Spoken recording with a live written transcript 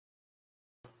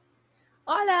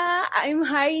Hola, I'm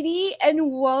Heidi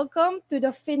and welcome to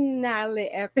the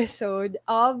finale episode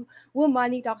of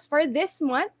Womani Talks for this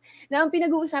month. Na ang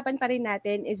pinag-uusapan pa rin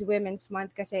natin is Women's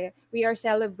Month kasi we are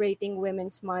celebrating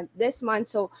Women's Month this month.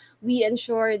 So we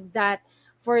ensure that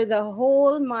for the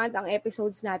whole month, ang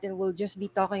episodes natin will just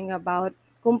be talking about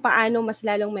kung paano mas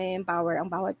lalong may empower ang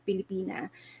bawat Pilipina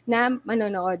na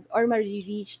manonood or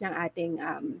ma-reach ng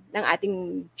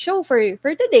ating show for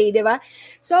today, 'di ba?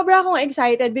 Sobra akong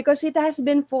excited because it has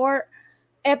been 4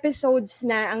 episodes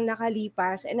na ang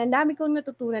nakalipas and ang dami kong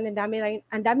natutunan, ang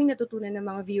daming natutunan ng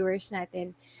mga viewers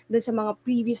natin doon sa mga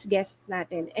previous guests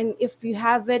natin. And if you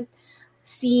haven't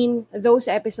seen those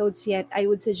episodes yet, I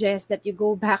would suggest that you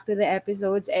go back to the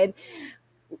episodes and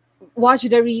watch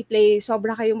the replay.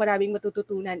 Sobra kayong maraming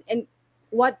matututunan. And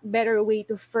what better way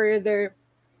to further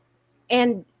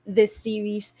end this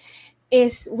series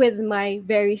is with my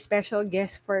very special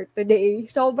guest for today.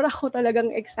 Sobra ako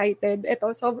talagang excited.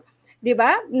 Ito, 'di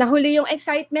ba? Nahuli yung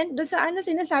excitement doon sa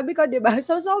sinasabi ko, 'di ba?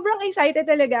 So sobrang excited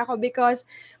talaga ako because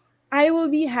I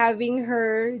will be having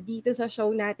her dito sa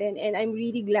show natin and I'm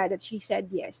really glad that she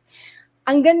said yes.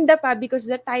 Ang ganda pa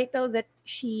because the title that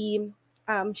she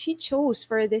chose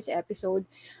for this episode,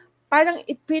 parang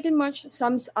it pretty much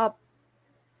sums up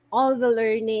all the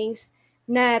learnings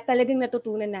na talagang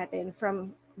natutunan natin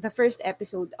from the first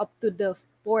episode up to the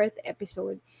 4th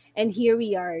episode. And here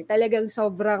we are. Talagang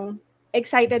sobrang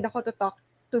excited ako to talk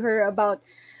to her about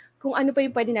kung ano pa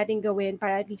yung pwede natin gawin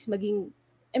para at least maging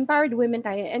empowered women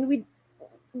tayo. And we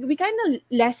kind of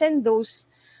lessen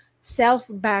those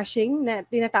self-bashing na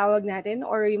tinatawag natin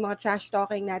or yung mga trash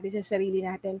talking natin sa sarili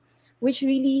natin, which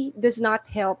really does not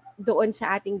help doon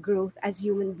sa ating growth as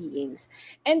human beings.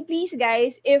 And please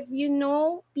guys, if you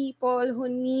know people who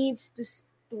needs to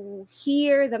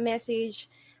hear the message,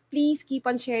 please keep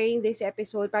on sharing this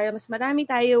episode para mas marami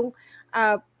tayong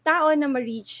tao na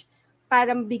ma-reach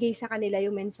para mabigay sa kanila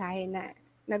yung mensahe na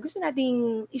gusto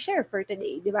nating i-share for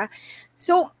today, di ba?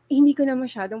 So, hindi ko na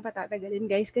masyadong patatagalin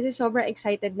guys kasi sobrang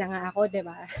excited na nga ako, di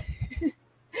ba?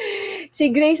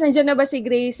 Si Grace, nandiyan na ba si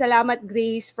Grace? Salamat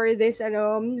Grace for this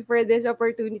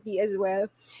opportunity as well.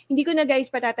 Hindi ko na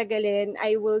guys patatagalin.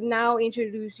 I will now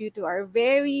introduce you to our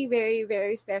very, very,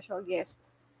 very special guest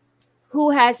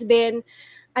who has been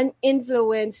an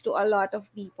influence to a lot of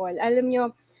people. Alam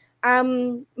nyo,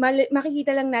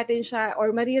 makikita lang natin siya or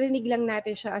maririnig lang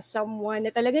natin siya as someone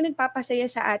na talaga nagpapasaya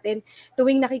sa atin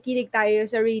tuwing nakikinig tayo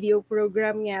sa radio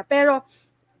program niya. Pero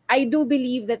I do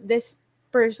believe that this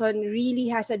person really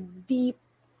has a deep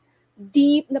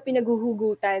na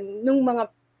pinaguhugutan nung mga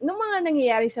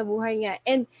nangyayari sa buhay niya,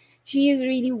 and she is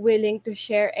really willing to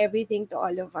share everything to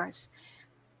all of us.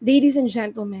 Ladies and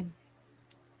gentlemen,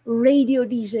 radio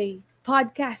DJ,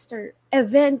 podcaster,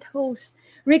 event host,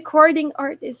 recording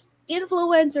artist,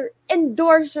 influencer,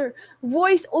 endorser,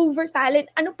 voice-over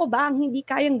talent, ano pa ba ang hindi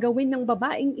kayang gawin ng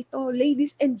babaeng ito?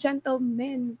 Ladies and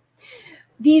gentlemen,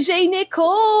 DJ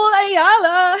Nicole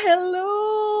Hyala, hello!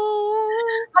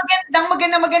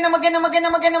 Magandang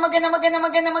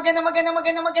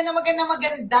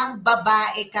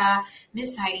babae ka,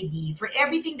 Miss Heidi, for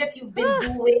everything that you've been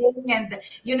doing. And,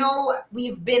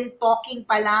 we've been talking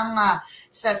pa lang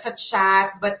sa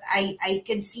chat, but I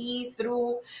can see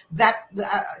through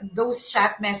those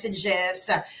chat messages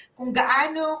kung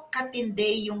gaano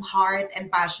katindi yung heart and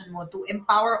passion mo to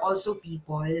empower also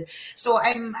people. So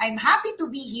I'm happy to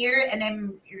be here, and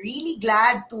I'm really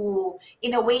glad to,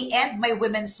 in a way, end my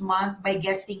Women's Month by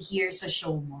guesting here sa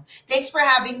show mo. Thanks for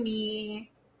having me.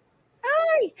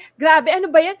 Ay, grabe, ano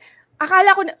ba yan?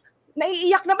 Akala ko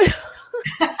naiiyak naman.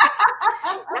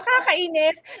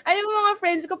 Nakakainis. Alam mo mga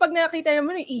friends ko, pag nakita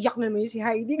naman, iiyak na naman yung si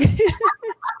Heidi.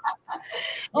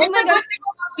 Oh my God.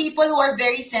 People who are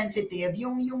very sensitive,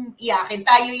 yung iyakin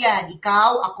tayo yan,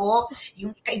 ikaw, ako,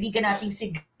 yung kaibigan nating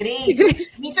si Grace.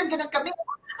 Minsan ganun kami,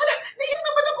 naiyak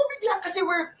naman ako bigla kasi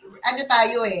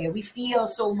we feel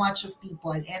so much of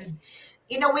people, and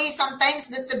in a way,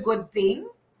 sometimes that's a good thing,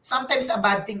 sometimes a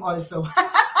bad thing also.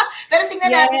 Pero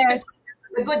tingnan natin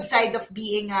the good side of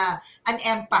being an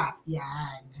empath.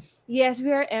 Yan. Yes,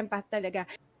 we are empath talaga.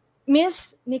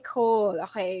 Miss Nicole,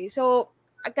 okay, so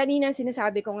kanina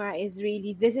sinasabi ko nga is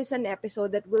really, this is an episode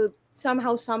that will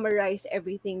somehow summarize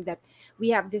everything that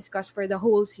we have discussed for the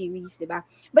whole series, di ba?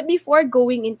 But before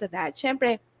going into that,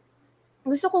 syempre,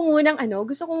 gusto ko munang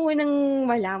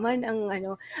malaman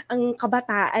ang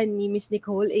kabataan ni Miss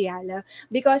Nicole Hyala,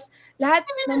 because lahat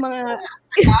ng mga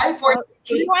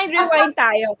rewind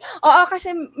tayo. Oo,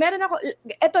 kasi meron ako,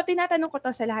 tinatanong ko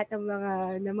to sa lahat ng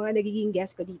mga nagiging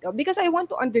guest ko dito because I want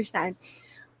to understand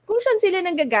kung saan sila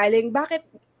nanggagaling, bakit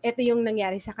ito yung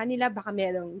nangyari sa kanila, baka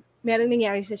merong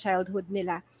nangyari sa childhood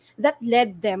nila that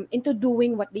led them into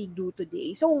doing what they do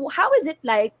today. So how is it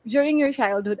like during your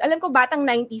childhood? Alam ko batang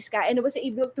 90s ka and was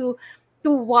able to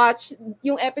watch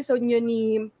yung episode nyo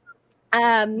ni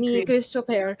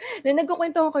Christopher na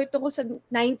nagkukwento ko tungkol sa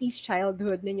 90s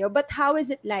childhood ninyo. But how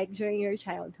is it like during your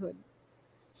childhood?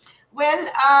 Well,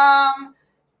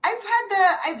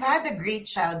 I've had a great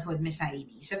childhood, Miss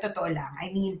Heidi. Sa totoo lang.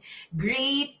 I mean,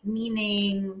 great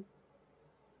meaning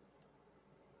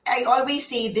I always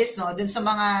say this, no, dun sa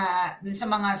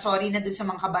mga sorry na dun sa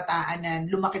mga kabataan na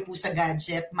lumaki po sa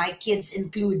gadget, my kids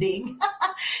including,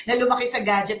 na lumaki sa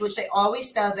gadget, which I always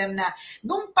tell them na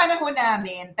nung panahon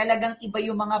namin, talagang iba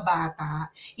yung mga bata.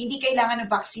 Hindi kailangan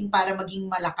ng vaccine para maging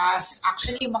malakas.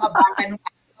 Actually, yung mga bata nung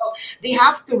they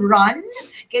have to run.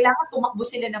 Kailangan tumakbo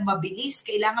sila ng mabilis.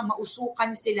 Kailangan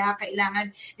mausukan sila.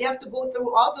 They have to go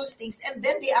through all those things and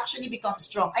then they actually become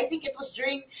strong. I think it was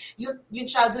during yung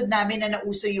childhood namin na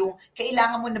nauso yung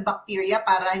kailangan mo na bacteria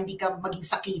para hindi ka maging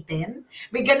sakitin.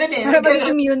 May ganun eh. Para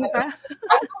maging immune ka.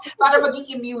 Para maging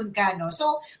immune ka, no?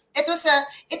 So, it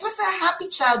was a happy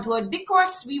childhood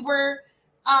because we were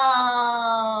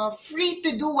free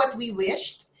to do what we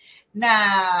wished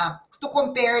na to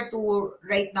compare to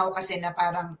right now kasi na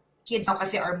parang kids now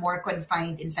kasi are more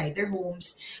confined inside their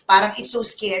homes. Parang it's so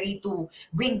scary to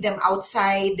bring them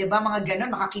outside, 'di ba? Mga ganun,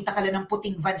 makakita ka lang ng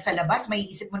puting van sa labas,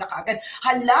 maiisip mo na kaagad,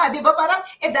 hala, 'di ba? Parang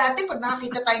dati pag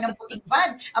nakakita tayo ng puting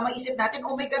van, ang maiisip natin,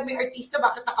 oh my God, may artista,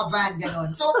 bakit naka-van?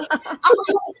 Ganon. So, ako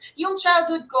yung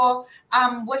childhood ko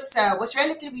was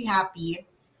relatively happy,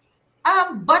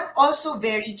 but also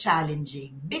very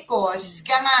challenging because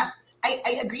kaya nga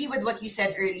I agree with what you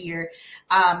said earlier,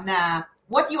 na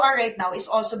what you are right now is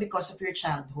also because of your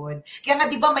childhood. Kaya nga,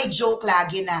 di ba may joke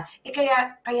lagi na,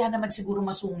 kaya naman siguro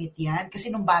masungit yan.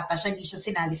 Kasi nung bata siya, hindi siya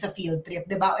sinali sa field trip,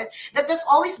 di ba? That has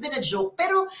always been a joke.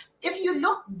 Pero if you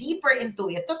look deeper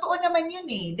into it, totoo naman yun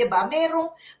eh, di ba?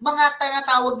 Merong mga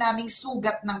tinatawag naming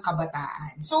sugat ng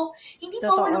kabataan. So, hindi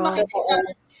po ako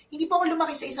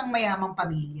lumaki sa isang mayamang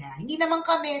pamilya. Hindi naman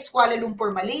kami Kuala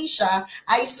Lumpur, Malaysia,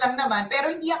 ayos lang naman,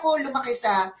 pero hindi ako lumaki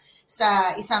sa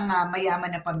isang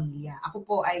mayaman na pamilya. Ako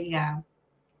po ay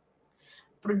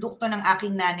produkto ng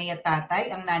aking nanay at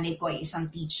tatay. Ang nanay ko ay isang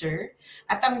teacher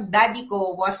at ang daddy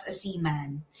ko was a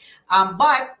seaman.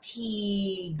 But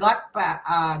he got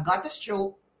a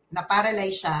stroke, na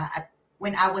paralyzed siya at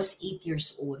when I was 8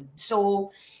 years old.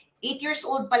 So, 8 years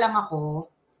old pa lang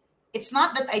ako. It's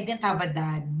not that I didn't have a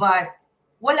dad, but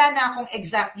wala na akong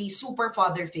exactly super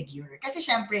father figure. Kasi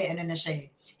syempre, na siya eh.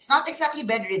 It's not exactly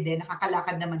bedridden,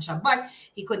 nakakalakad naman siya, but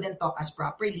he couldn't talk as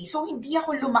properly. So, hindi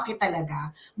ako lumaki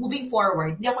talaga, moving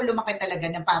forward, hindi ako lumaki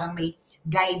talaga na parang may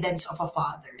guidance of a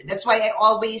father. That's why I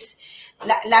always,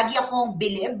 lagi akong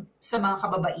bilib sa mga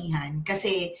kababaihan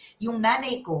kasi yung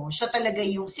nanay ko, siya talaga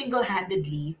yung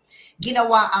single-handedly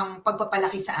ginawa ang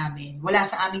pagpapalaki sa amin. Wala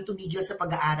sa aming tumigil sa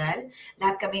pag-aaral.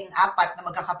 Lahat kaming 4 na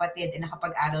magkakapatid ay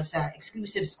nakapag-aral sa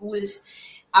exclusive schools.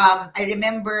 I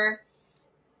remember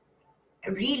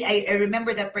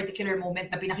that particular moment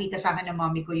na pinakita sa akin ng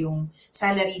mommy ko yung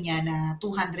salary niya na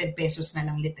 200 pesos na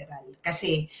lang literal.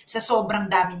 Kasi sa sobrang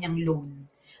dami niyang loan.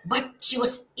 But she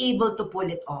was able to pull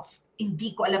it off.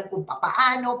 Hindi ko alam kung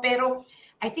paano, pero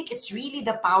I think it's really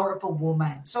the power of a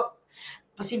woman. So,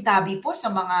 pasintabi po sa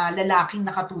mga lalaking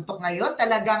nakatutok ngayon,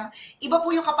 talagang iba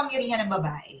po yung kapangyarihan ng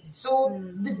babae. So,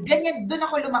 doon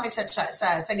ako lumaki sa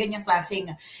ganyang klaseng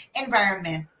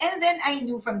environment. And then I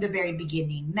knew from the very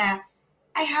beginning na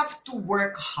I have to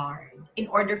work hard in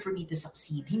order for me to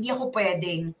succeed. Hindi ako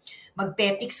pwedeng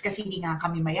magpetiks kasi hindi nga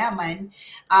kami mayaman.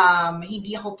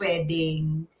 Hindi ako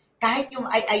pwedeng kahit yung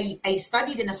I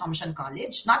studied in Assumption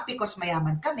College, not because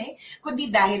mayaman kami, kundi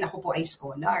dahil ako po ay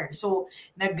scholar. So,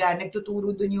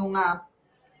 nagtuturo dun yung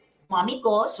mommy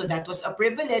ko. So, that was a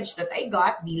privilege that I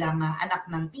got bilang anak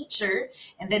ng teacher.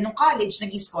 And then, nung college,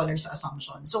 naging scholar sa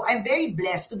Assumption. So, I'm very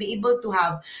blessed to be able to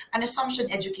have an Assumption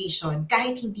education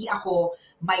kahit hindi ako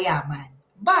mayaman.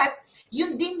 But,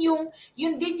 yun din yung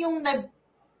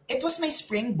it was my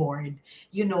springboard,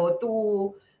 to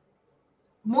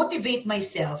motivate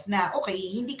myself na, okay,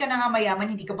 hindi ka na nga mayaman,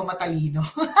 hindi ka pa matalino.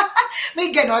 May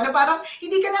gano'n, na parang,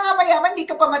 hindi ka na nga mayaman, hindi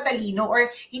ka pa matalino, or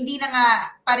hindi na nga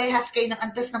parehas kayo ng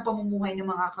antas ng pamumuhay ng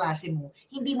mga klase mo,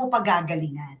 hindi mo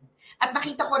pagagalingan. At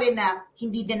nakita ko rin na,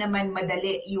 hindi din naman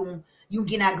madali yung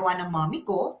ginagawa ng mommy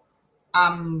ko,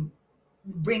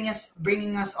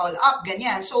 bringing us all up,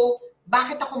 ganyan. So,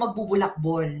 bakit ako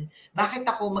magbubulakbol? Bakit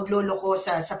ako magloloko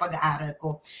sa pag-aaral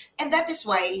ko? And that is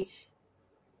why,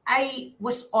 I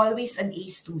was always an A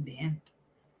student.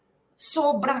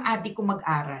 sobrang adik ko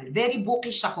mag-aral. Very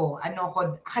bookish ako.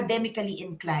 Academically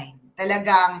inclined.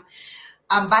 Talagang,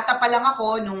 bata pa lang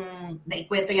ako nung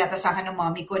naikwento yata sa akin ng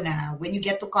mommy ko na when you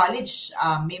get to college,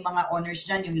 may mga honors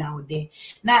dyan, yung laude.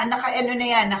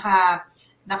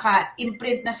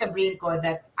 Naka-imprint na sa brain ko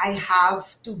that I have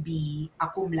to be a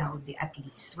cum laude at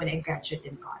least when I graduate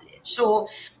in college. So,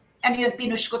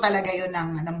 pinush ko talaga yun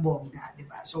ng bongga, di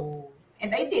ba? So,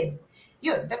 and I did.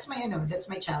 Yun, that's my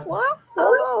childhood.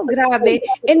 Wow, grabe.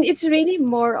 And it's really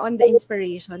more on the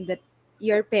inspiration that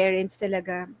your parents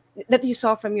talaga, that you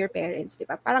saw from your parents, di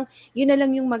ba? Parang yun na lang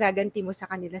yung magaganti mo sa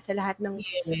kanila sa lahat ng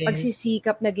Yes.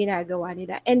 pagsisikap na ginagawa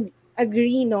nila. And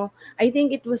agree, no? I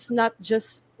think it was not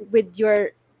just with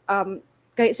your,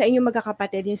 sa inyong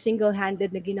magkakapatid, yung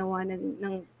single-handed na ginawa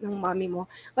ng mommy mo.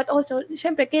 But also,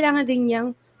 syempre, kailangan din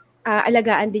niyang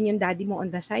alagaan din yung daddy mo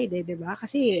on the side, di ba?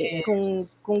 Kasi Yes.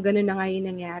 kung ganun na nga yung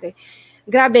nangyari.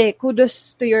 Grabe,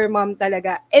 kudos to your mom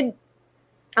talaga. And,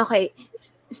 okay,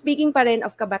 speaking pa rin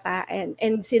of kabataan,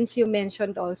 and since you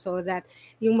mentioned also that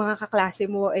yung mga kaklase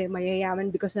mo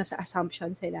mayayaman because nasa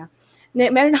assumption sila,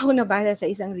 meron ako nabasa sa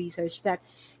isang research that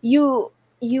you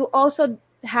also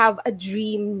have a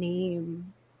dream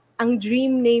name. Ang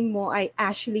dream name mo ay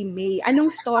Ashley May. Anong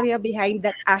storya behind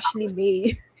that Ashley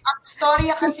May? Ang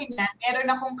storya kasi niyan, meron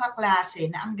akong kaklase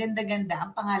na ang ganda-ganda,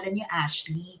 ang pangalan niya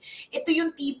Ashley. Ito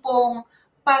yung tipong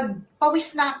parang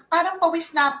pawis na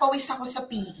pawis ako sa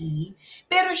PE,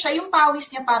 pero siya yung pawis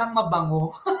niya parang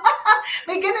mabango.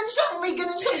 may ganun siyang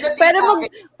dating Pwede sa mo, akin.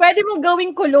 pwede mo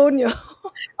gawing kolonyo.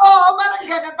 Oo, parang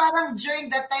ganun. Parang during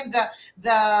that time,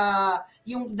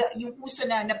 yung uso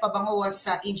na napabango was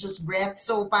Angel's Breath.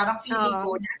 So parang feeling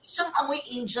ko, lagi siyang amoy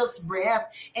Angel's Breath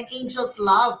and Angel's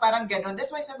Love. Parang ganun. That's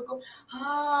why sabi ko,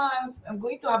 I'm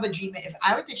going to have a dream. If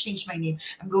I were to change my name,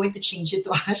 I'm going to change it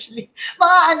to Ashley.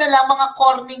 Mga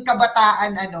corning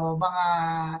kabataan,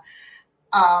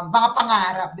 mga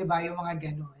pangarap, di ba? Yung mga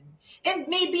ganun. And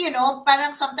maybe,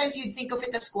 parang sometimes you'd think of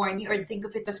it as corny or think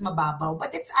of it as mababaw,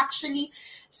 but it's actually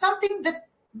something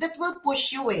that will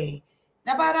push you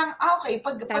Na parang, okay,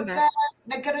 pagka pag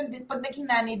naging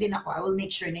nanay din ako, I will make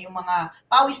sure na yung mga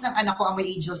pawis ng anak ko ang may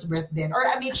Angel's Breath din. Or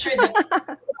I make sure that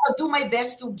I'll do my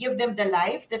best to give them the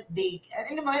life that they,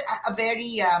 a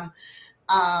very,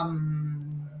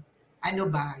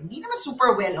 hindi naman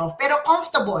super well off, pero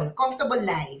comfortable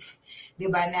life. 'Di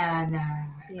ba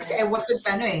kasi I wasn't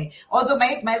although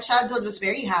my childhood was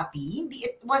very happy,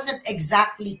 it wasn't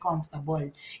exactly comfortable.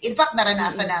 In fact,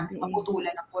 naranasan namin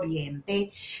maputulan ng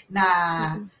kuryente na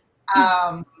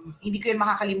hindi ko yun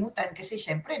makakalimutan kasi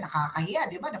syempre nakakahiya,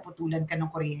 'di ba? Naputulan ka ng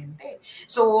kuryente.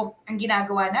 So, ang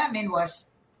ginagawa namin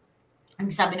was ang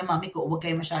sabi ng mami ko, huwag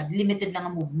kayo limited lang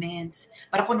ang movements.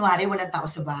 Para kunwari walang tao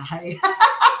sa bahay.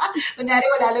 Kunyari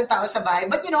wala lang tao sa bahay.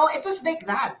 But it was like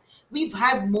that. We've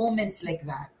had moments like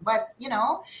that. But,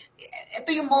 ito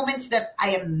yung moments that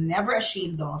I am never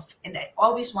ashamed of and I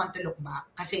always want to look back.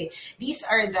 Kasi these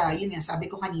are yun nga, sabi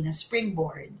ko kanina,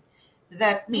 springboard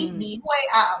that made me who I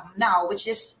am now, which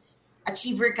is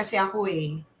achiever kasi ako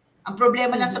Ang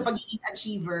problema lang sa pagiging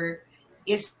achiever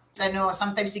is,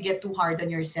 sometimes you get too hard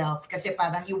on yourself kasi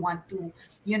parang you want to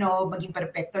maging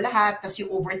perfecto lahat, tas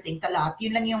you overthink a lot.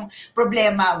 Yun lang yung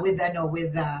problema with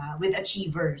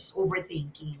achievers,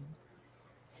 overthinking.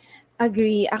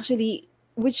 Agree. Actually,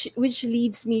 which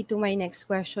leads me to my next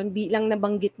question. Bilang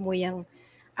nabanggit mo yung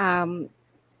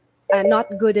not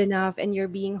good enough and you're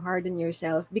being hard on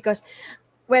yourself because,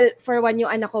 well, for one, yung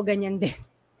anak ko ganyan din.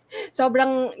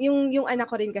 Sobrang, yung anak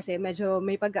ko rin kasi medyo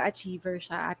may pag-achiever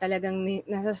siya. Talagang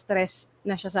nasa stress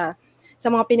na siya sa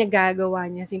mga pinaggagawa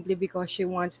niya simply because she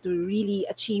wants to really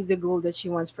achieve the goal that she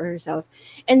wants for herself.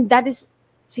 And that is,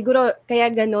 siguro,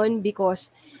 kaya ganon because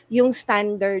yung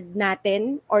standard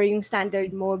natin or yung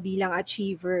standard mo bilang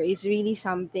achiever is really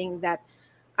something that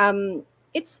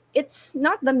it's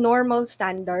not the normal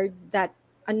standard that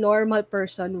a normal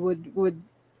person would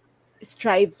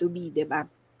strive to be, diba?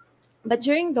 But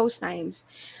during those times,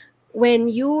 when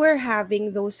you were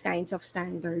having those kinds of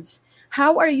standards,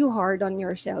 how are you hard on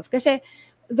yourself? Kasi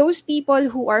those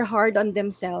people who are hard on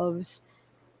themselves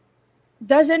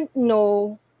doesn't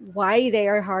know why they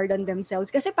are hard on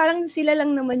themselves. Kasi parang sila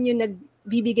lang naman yung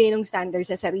nagbibigay ng standards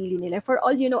sa sarili nila. For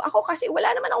all you know, ako kasi wala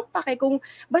naman akong pake kung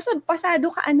basta pasado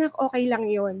ka anak, okay lang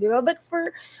yun. Di ba? But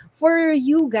for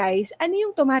you guys, ano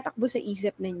yung tumatakbo sa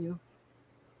isip ninyo?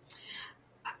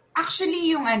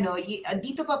 Actually, yung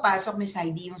dito papasok, Miss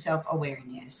Heidi, yung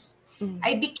self-awareness.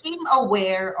 I became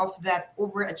aware of that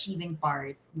overachieving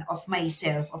part of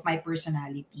myself, of my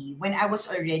personality, when I was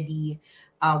already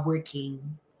working.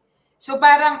 So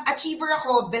parang achiever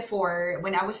ako before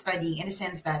when I was studying in a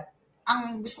sense that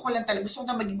ang gusto ko lang talaga, gusto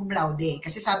ko na maging cum laude.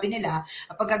 Kasi sabi nila,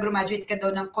 pagka graduate ka daw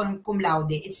ng cum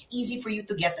laude, it's easy for you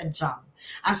to get a job.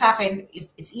 Ang sa akin, if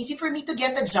it's easy for me to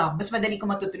get a job, mas madali ko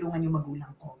matutulungan yung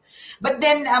magulang ko. But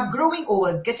then, growing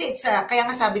old, kasi kaya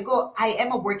nga sabi ko, I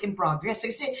am a work in progress.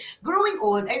 Kasi growing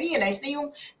old, I realized na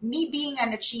yung me being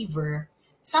an achiever,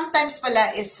 sometimes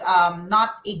pala is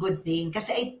not a good thing kasi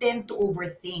I tend to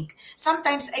overthink.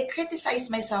 Sometimes I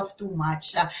criticize myself too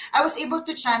much. I was able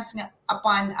to chance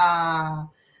upon a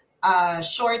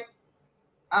short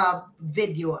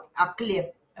video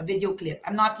clip.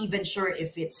 I'm not even sure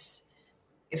if it's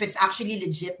actually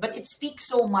legit, but it speaks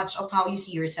so much of how you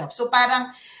see yourself. So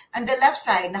parang on the left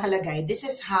side nakalagay, this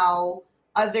is how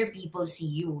other people see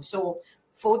you. So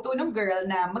photo ng girl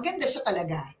na maganda siya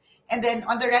talaga. And then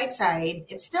on the right side,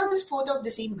 it's still this photo of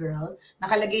the same girl.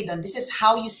 Nakalagay doon, this is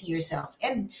how you see yourself.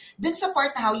 And dun sa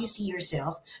part na how you see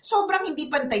yourself, sobrang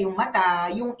hindi pantay yung mata,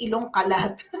 yung ilong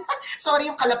kalat. Sorry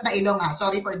yung kalat na ilong ha.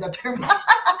 Sorry for the term.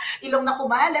 Ilong na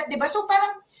kumalat, di ba? So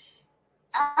parang,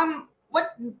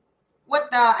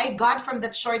 what I got from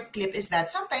that short clip is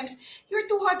that sometimes you're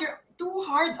too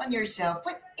hard on yourself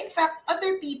when in fact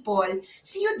other people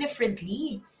see you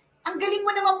differently. Ang galing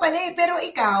mo naman pala eh, pero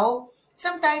ikaw,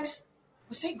 sometimes,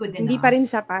 was I good enough? Hindi pa rin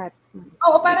sapat.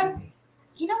 Oo, parang,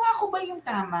 ginawa ko ba yung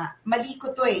tama? Mali ko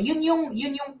to eh. Yun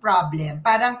yung problem.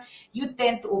 Parang, you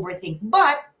tend to overthink.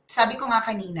 But, sabi ko nga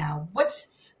kanina,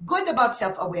 what's good about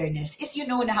self-awareness is you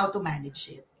know na how to manage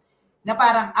it. Na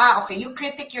parang, okay, you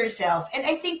critic yourself. And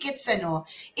I think it's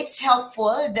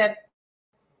helpful that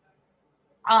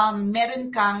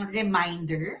meron kang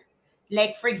reminder.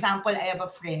 Like, for example, I have a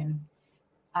friend,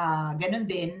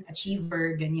 ganun din,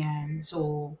 achiever, ganyan.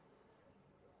 So,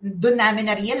 doon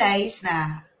namin na-realize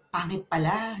na pangit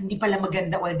pala, hindi pala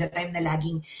maganda all the time na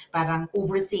laging parang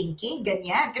overthinking,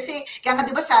 ganyan. Kasi, kaya nga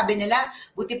diba sabi nila,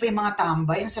 buti pa yung mga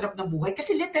tambay, ang sarap ng buhay.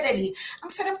 Kasi literally, ang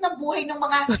sarap ng buhay ng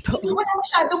mga, hindi mo na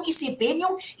masyadong isipin.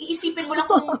 Yung iisipin mo lang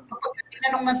kung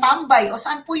tinanong ng tambay, o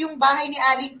saan po yung bahay ni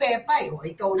Aling Pepay? O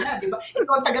ikaw na, diba?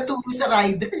 Ikaw ang taga-turo sa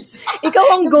riders.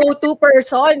 Ikaw ang go-to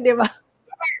person, diba?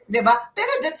 'di ba? Pero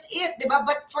that's it, 'di ba?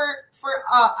 But for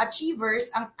achievers,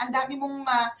 ang dami mong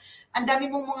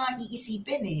mga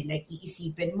iisipin eh. Like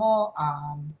iisipin mo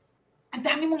ang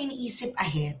dami mong iniisip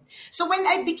ahead. So when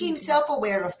I became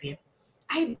self-aware of it,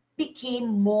 I became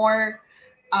more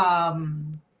I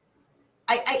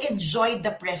enjoyed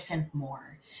the present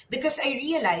more because I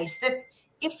realized that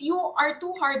if you are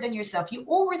too hard on yourself, you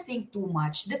overthink too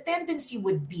much, the tendency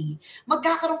would be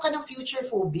magkakaroon ka ng future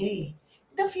phobia eh.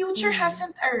 The future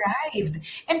hasn't arrived.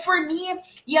 And for me,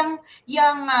 yung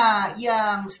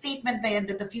statement na yan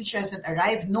that the future hasn't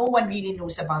arrived, no one really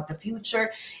knows about the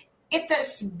future. It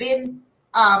has been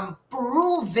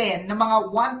proven na mga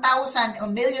 1,000, a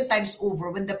million times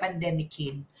over when the pandemic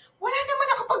came. Wala naman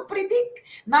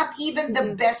nakapag-predict. Not even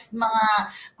the best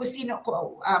mga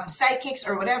psychics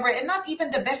or whatever, and not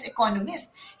even the best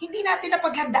economists. Hindi natin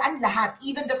napaghandaan lahat,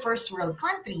 even the first world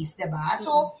countries, diba?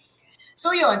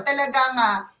 So yun, talagang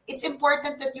it's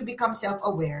important that you become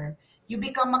self-aware. You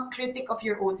become a critic of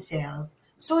your own self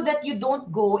so that you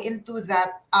don't go into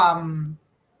that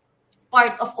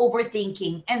part of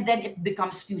overthinking and then it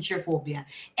becomes future phobia.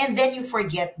 And then you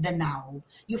forget the now.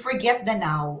 You forget the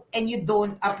now and you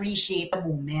don't appreciate the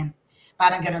moment.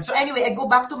 Parang ganun. So anyway, I go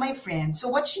back to my friend.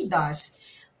 So what she does,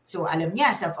 so alam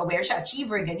niya, self-aware siya,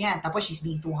 achiever, ganyan. Tapos she's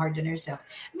being too hard on herself.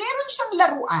 Meron siyang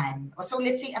laruan. So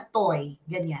let's say a toy,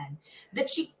 ganyan. That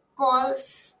she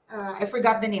calls, I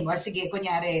forgot the name. O sige,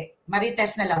 kunyari,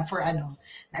 Marites na lang for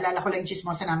naalala ko lang yung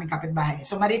chismosa namin kapitbahay.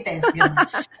 So Marites, ganyan.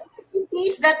 She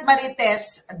sees that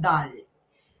Marites doll.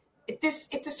 It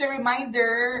is a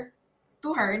reminder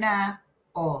to her na,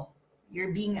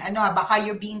 you're being, baka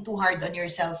you're being too hard on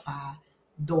yourself ha.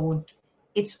 Don't.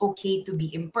 It's okay to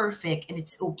be imperfect and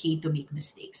it's okay to make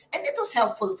mistakes. And it was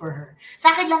helpful for her.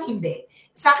 Sa akin lang hindi.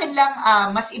 Sa akin lang,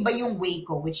 mas iba yung way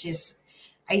ko, which is,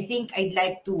 I think I'd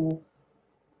like to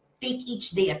take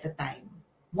each day at a time.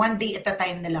 One day at a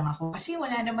time na lang ako. Kasi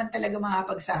wala naman talaga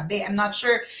makapagsabi. I'm not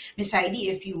sure, Miss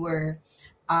Heidi, if you were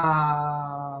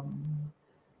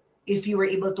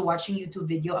able to watch yung YouTube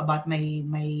video about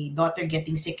my daughter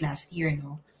getting sick last year,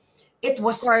 no? It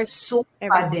was so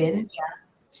sudden. Yeah.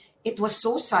 It was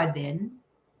so sudden.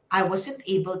 I wasn't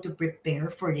able to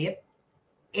prepare for it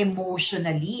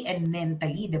emotionally and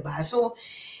mentally, diba? So,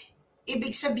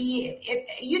 ibig sabihin,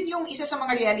 yun yung isa sa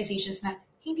mga realizations na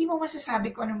hindi mo masasabi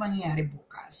kung ano mangyayari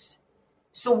bukas.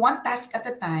 So, one task at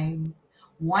a time,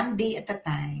 one day at a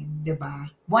time, diba?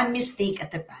 One mistake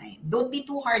at a time. Don't be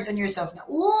too hard on yourself na,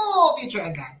 future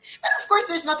agad. But of course,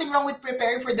 there's nothing wrong with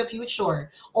preparing for the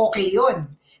future. Okay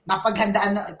yun.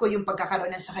 napaghandaan ko yung pagkakaroon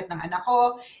ng sakit ng anak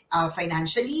ko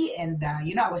financially, and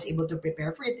I was able to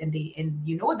prepare for it, and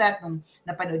you know that nung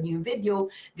napanood niyo yung video,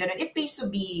 ganun, it pays to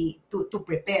be to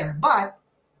prepare, but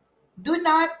do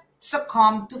not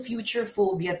succumb to future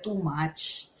phobia too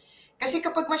much. Kasi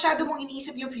kapag masyado mong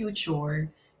iniisip yung future,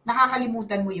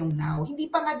 nakakalimutan mo yung now. Hindi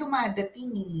pa nga dumadating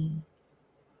eh.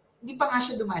 Hindi pa nga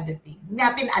siya dumadating. Hindi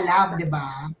natin alam, di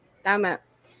ba? Tama.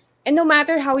 And no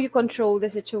matter how you control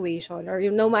the situation, or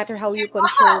no matter how you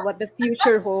control what the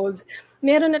future holds,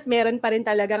 meron at meron pa rin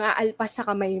talagang aalpas sa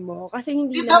kamay mo. Kasi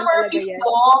hindi Di ba naman talaga Murphy's yan.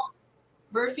 Law?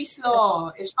 Murphy's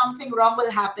Law. If something wrong will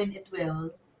happen, it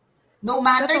will. No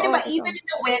matter, di ba, even in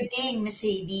the wedding, Miss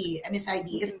Heidi,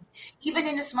 if even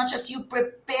in as much as you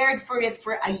prepared for it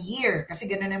for a year, kasi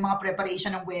ganun ang mga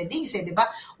preparation ng weddings, di ba?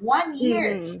 1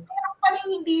 year.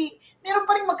 Meron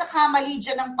pa rin magkakamali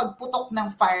dyan ng pagputok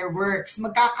ng fireworks.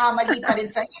 Magkakamali pa rin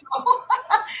sa iyo.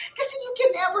 Kasi you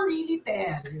can never really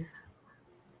tell.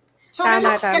 So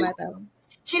relax ka lang.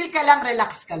 Chill ka lang,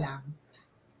 relax ka lang.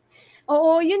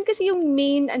 Oo, yun kasi yung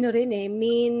main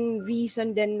main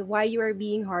reason then why you are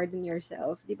being hard on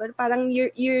yourself. 'Di ba? Parang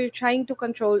you're trying to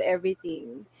control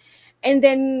everything. And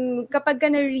then kapag ka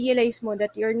na-realize mo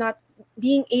that you're not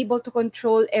being able to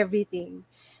control everything,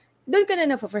 doon ka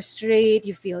na na-frustrate,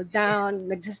 you feel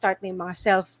down, nagsa-start na yung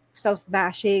mga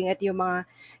self-bashing at yung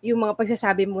mga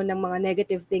pagsasabi mo ng mga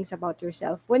negative things about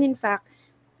yourself. When in fact,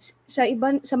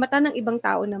 sa mata ng ibang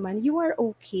tao naman, you are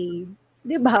okay.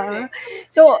 'Di ba?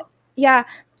 So, yeah,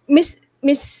 Miss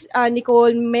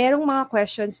Nicole, merong mga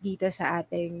questions dito sa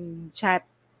ating chat.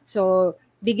 So,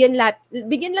 bigyan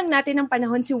lang natin ng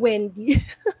panahon si Wendy.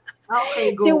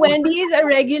 Okay, go. Si Wendy is a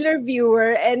regular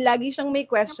viewer and lagi siyang may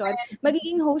question.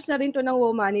 Magiging host na rin to ng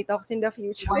Womani Talks in the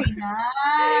future. Why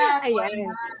not? Ayan. Why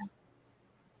not?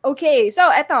 Okay,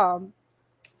 so eto.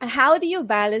 How do you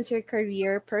balance your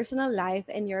career, personal life,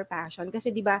 and your passion? Kasi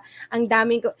di ba, ang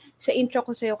daming ko, sa intro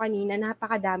ko sa'yo kanina,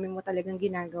 napakadami mo talagang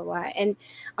ginagawa. And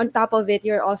on top of it,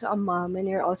 you're also a mom and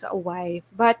you're also a wife.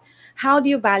 But how do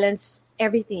you balance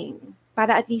everything?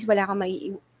 Para at least wala kang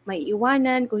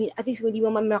maiiwanan, kung at least hindi mo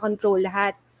ma-control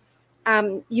lahat,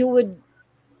 you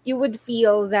would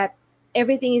feel that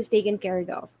everything is taken care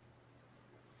of.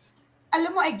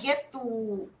 Alam mo, I get to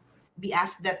be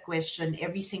asked that question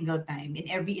every single time in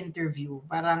every interview.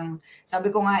 Parang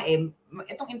sabi ko nga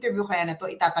itong interview kaya na to,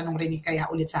 itatanong rin kaya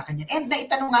ulit sa akin yan. And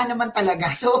naitanong nga naman talaga.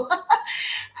 So,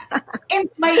 and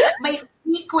my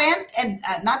frequent and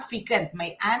not frequent,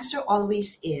 my answer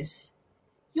always is,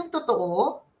 yung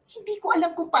totoo, hindi ko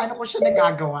alam kung paano ko siya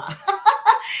nagagawa.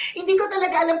 Hindi ko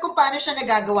talaga alam kung paano siya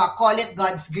nagagawa. Call it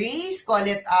God's grace, call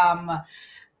it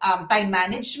time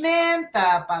management,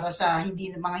 para sa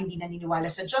mga hindi naniniwala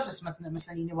sa Diyos, mas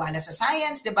naniniwala sa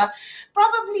science, 'di ba?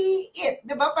 Probably it,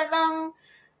 'di ba? Parang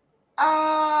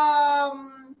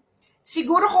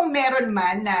siguro kung meron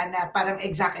man na parang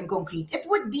exact and concrete, it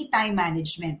would be time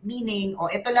management. Meaning,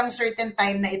 ito lang certain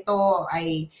time na ito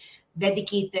ay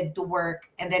dedicated to work,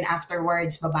 and then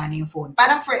afterwards baba na yung phone.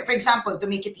 Parang for example, to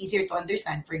make it easier to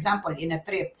understand, for example, in a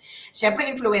trip, syempre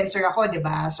influencer ako, 'di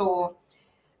ba? So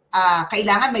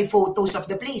kailangan may photos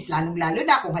of the place, lalong-lalo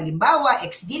na kung halimbawa,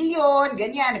 ex-deal yun,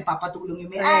 ganyan, nagpapatulong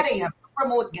yung may-ari, you have to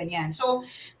promote, ganyan. So,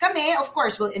 kami, of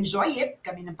course, will enjoy it.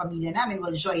 Kami ng pamilya namin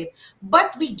will enjoy it.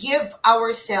 But we give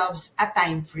ourselves a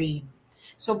time frame.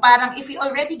 So, parang if we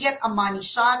already get a money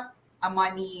shot, a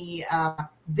money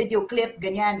video clip,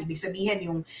 ganyan, ibig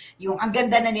sabihin, yung ang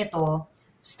ganda na nito,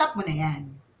 stop mo na yan.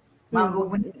 Huwag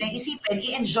mo na isipin,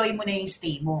 i-enjoy mo na yung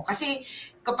stay mo. Kasi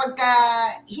kapag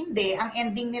hindi, ang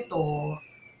ending nito,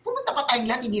 pumunta pa tayong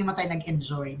lahat, hindi naman tayo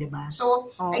nag-enjoy, di ba?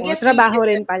 So, I guess trabaho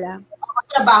rin pala.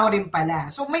 Trabaho rin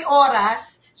pala. So, may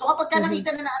oras. So, kapag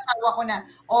nakita na ng asawa ko na,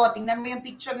 tingnan mo yung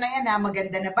picture na yan,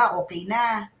 maganda na ba? Okay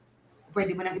na.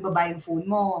 Pwede mo nang ibaba yung phone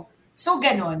mo. So,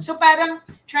 ganun. So, parang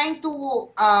trying to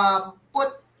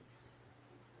put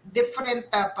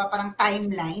different parang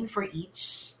timeline for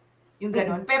each. Yung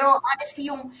ganun. Pero honestly,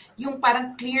 yung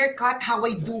parang clear cut how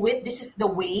I do it, this is the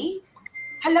way.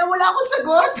 Hala, wala akong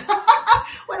sagot.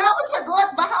 Wala akong sagot.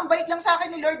 Baka ang bait lang sa akin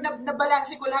ni Lord na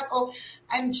balanse ko lahat.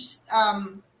 I'm just,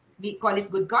 call it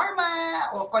good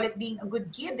karma, o call it being a good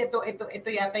kid. Ito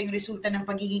yata yung resulta ng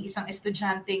pagiging isang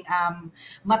estudyanteng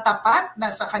matapat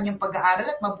na sa kanyang pag-aaral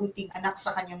at mabuting anak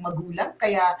sa kanyang magulang.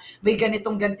 Kaya may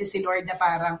ganitong ganti si Lord na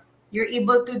parang you're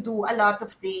able to do a lot of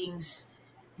things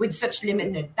with such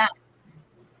limited time.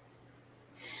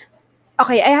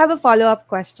 Okay, I have a follow-up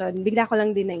question. Bigla ko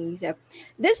lang din naisip.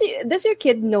 Does your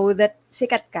kid know that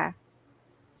sikat ka?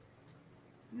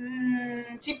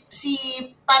 Si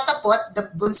Patapot, the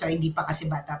bunso, hindi pa kasi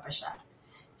bata pa siya.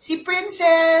 Si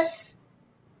Princess,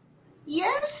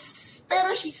 Yes,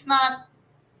 pero she's not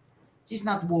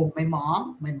woke. My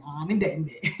mom,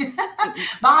 hindi.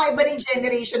 Baka iba rin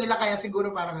generation nila kaya siguro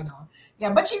parang ano.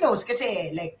 Yeah, but she knows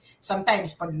kasi like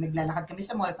sometimes pag naglalakad kami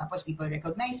sa mall tapos people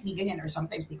recognize me, ganyan, or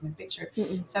sometimes take my picture.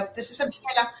 Mm-mm. Tapos sasabihin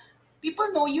niya lang, people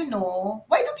know you, no?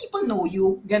 Why do people know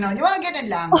you? Ganon. Yung mga ganon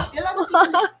lang. A lot of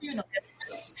people know you, no?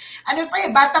 Ano pa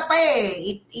bata pa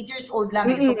 8 years old lang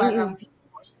So parang feeling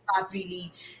ko she's not really,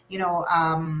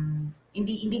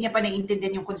 hindi niya pa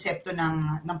naiintindihan yung konsepto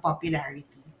ng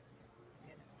popularity.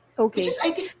 Which Okay. is, I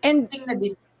think, And thing na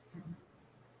din.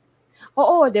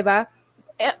 oo, 'di ba?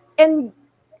 And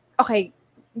okay,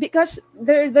 because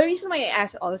the reason why I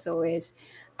asked also is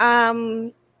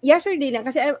yesterday lang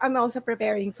kasi I'm also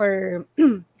preparing for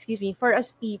excuse me, for a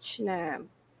speech na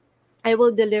I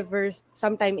will deliver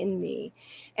sometime in May.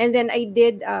 And then I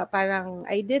did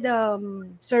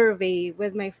survey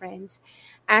with my friends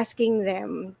asking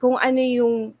them kung ano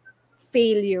yung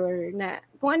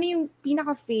kung ano yung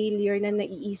pinaka-failure na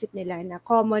naiisip nila na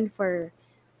common for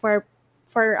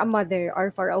for a mother or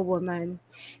for a woman.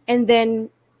 And then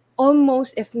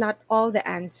almost if not all the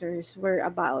answers were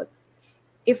about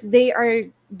if they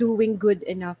are doing good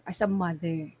enough as a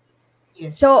mother.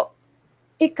 Yes. So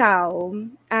ikaw,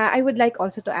 I would like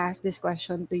also to ask this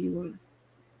question to you.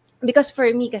 Because for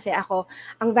me kasi ako,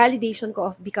 ang validation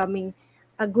ko of becoming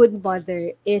a good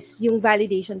mother is yung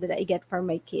validation that I get from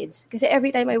my kids. Kasi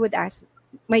every time I would ask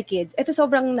my kids, eto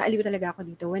sobrang naaliw talaga ako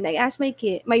dito. When I ask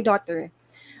my daughter,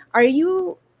 are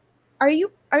you are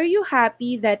you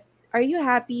happy that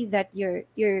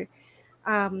your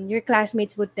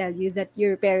classmates would tell you that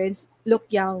your parents look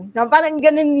young. So, parang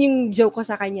ganun yung joke ko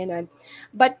sa kanya nun.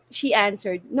 But she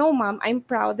answered, no, mom, I'm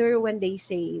prouder when they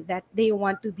say that they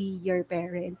want to be your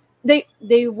parents. They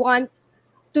want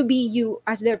to be you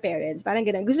as their parents. Parang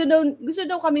ganun. Gusto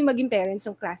daw kami maging parents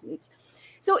ng classmates.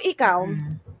 So, ikaw,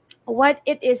 what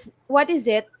is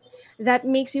it that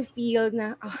makes you feel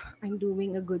na, I'm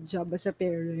doing a good job as a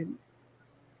parent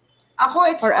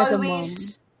Ako, it's or as a mom?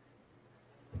 always,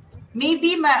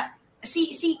 maybe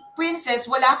si Princess,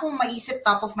 wala akong maisip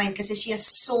top of mind kasi she has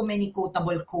so many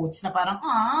quotable quotes na parang,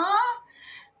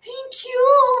 thank you.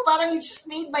 Parang it just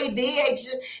made my day.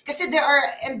 Kasi there are,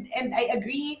 and I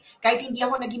agree, kahit hindi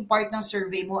ako naging part ng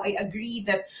survey mo, I agree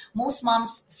that most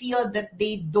moms feel that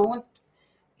they don't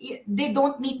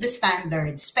meet the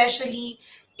standard, especially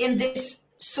in this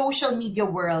social media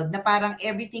world na parang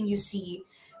everything you see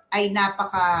ay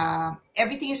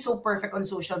everything is so perfect on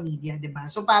social media, di ba?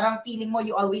 So parang feeling mo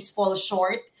you always fall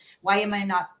short. Why am I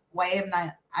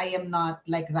am not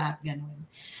like that, ganun.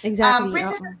 Exactly.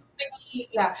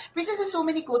 Princess has so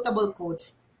many quotable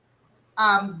quotes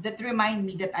that remind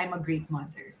me that I'm a great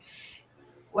mother.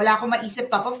 Wala akong maisip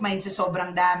top of mind sa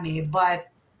sobrang dami, but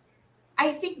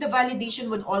I think the validation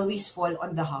would always fall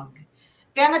on the hug.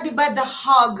 Kaya nga 'di ba the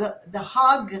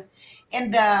hug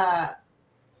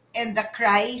and the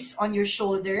cries on your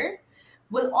shoulder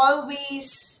will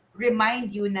always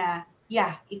remind you na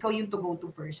ikaw yung to-go-to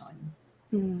person.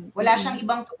 Wala siyang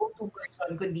ibang to-go-to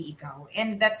person kundi ikaw.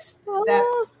 And that is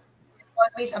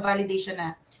always a validation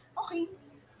na okay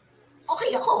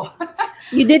ako.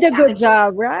 You did a good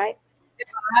job, right?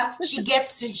 She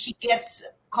gets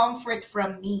comfort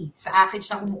from me. Sa akin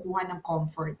siya kumukuha ng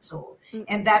comfort. So,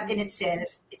 and that in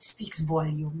itself, it speaks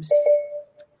volumes.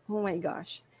 Oh my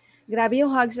gosh. Grabe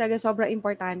yung hugs talaga, sobrang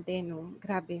importante, no?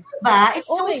 Grabe. Diba? It's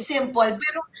so simple,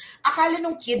 pero akala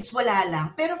nung kids wala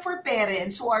lang. Pero for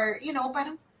parents who are,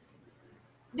 parang,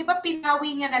 di ba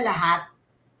pinawi niya na lahat?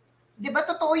 Di ba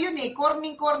totoo yun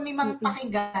Corny mang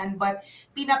pakinggan, but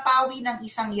pinapawi ng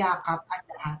isang yakap ang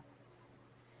lahat.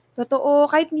 Totoo,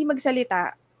 kahit hindi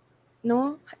magsalita,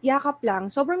 no? Yakap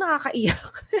lang, sobrang nakakaiyak.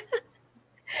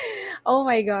 Oh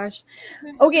my gosh.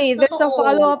 Okay, there's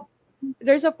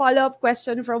a follow-up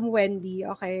question from Wendy,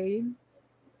 okay?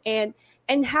 And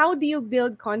how do you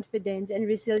build confidence and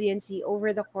resiliency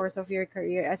over the course of your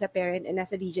career as a parent and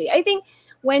as a DJ? I think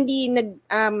Wendy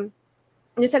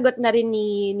nasagot na rin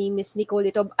ni Miss Nicole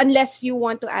ito, unless you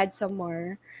want to add some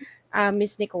more.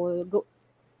 Miss Nicole,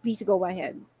 please go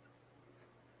ahead.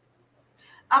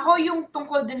 Ako yung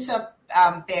tungkol dun sa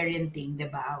parenting,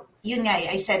 'di ba? Yun nga,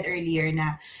 I said earlier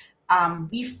na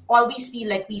we always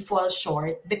feel like we fall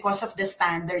short because of the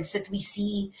standards that we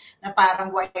see na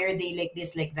parang why are they like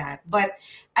this, like that. But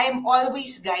I am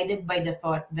always guided by the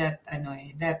thought that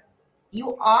that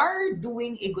you are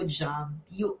doing a good job.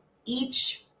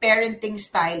 Each parenting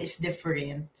style is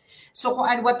different. So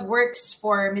kung what works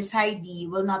for Miss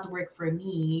Heidi will not work for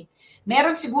me.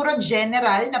 Meron siguro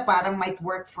general na parang might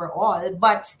work for all,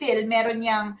 but still meron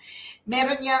yang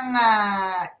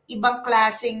ibang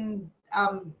klaseng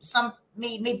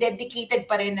may dedicated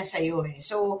pa rin na sa'yo eh.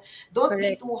 So, don't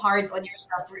be Correct. too hard on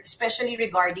yourself, especially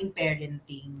regarding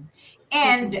parenting.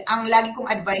 And, Mm-mm. ang lagi kong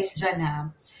advice dyan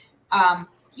ha,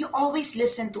 you always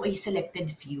listen to a selected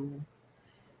few.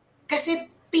 Kasi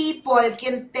people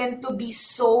can tend to be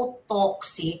so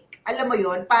toxic. Alam mo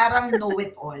yon, parang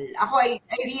know-it-all. Ako, I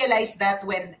realized that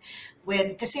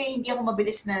kasi hindi ako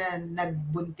mabilis na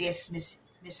nagbuntis,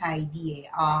 Miss Heidi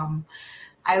eh.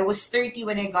 I was 30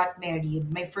 when I got married.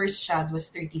 My first child was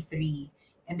 33.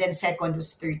 And then second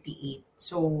was 38.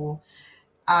 So,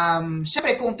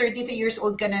 syempre, kung 33 years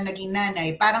old ka na naging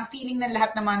nanay, parang feeling ng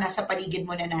lahat ng mga nasa paligid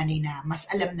mo na nanay na, mas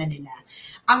alam na nila.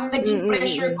 Ang naging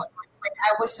pressure Mm-mm. ko when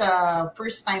I was a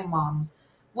first-time mom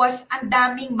was ang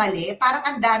daming mali. Parang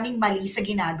ang daming mali sa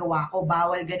ginagawa ko.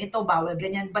 Bawal ganito, bawal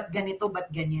ganyan, ba't ganito, ba't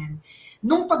ganyan.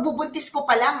 Nung pagbubuntis ko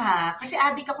pa lang ha, kasi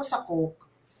adik ako sa coke.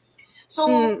 So,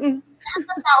 Mm-mm. lahat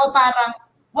ng tao parang,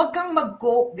 wag kang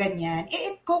mag-coke, ganyan.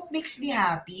 Coke makes me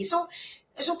happy. So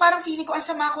parang feeling ko, ang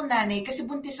sama akong nanay kasi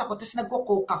buntis ako, tapos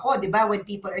nagko-coke ako, di ba? When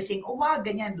people are saying, oh, wag,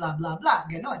 ganyan, blah, blah, blah,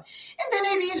 ganon. And then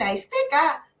I realized,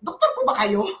 teka, doktor ko ba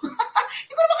kayo?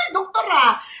 Hindi ko naman kayo doktor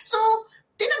So,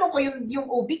 tinanong ko yung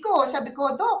OB ko. Sabi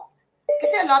ko, Dok,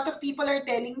 kasi a lot of people are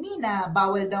telling me na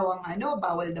bawal daw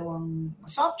ang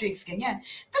soft drinks, ganyan.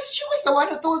 Tapos she was the one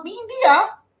who told me,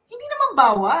 hindi naman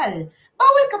bawal.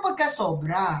 Bawal kapag ka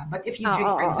sobra. But if you Oo, drink,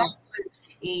 for oo. example,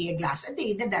 a glass a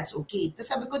day, then that's okay. Tapos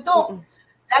sabi ko, Dok, Mm-mm.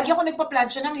 lagi ako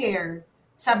nagpa-plansya ng hair.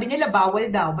 Sabi nila, bawal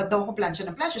daw. Ba't daw ako plansya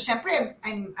ng plansya? Siyempre,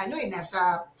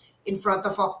 nasa in front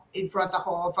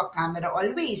ako of a camera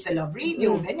always, sa Love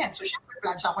Radio, Mm-mm. ganyan. So, syempre,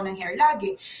 plansya ako ng hair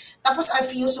lagi. Tapos, I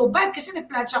feel so bad kasi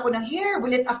nagplansya ako ng hair.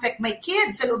 Will it affect my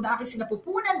kids? Sa loob na aking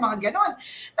sinapupunan, mga ganon.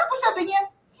 Tapos, sabi niya,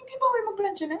 hindi bawal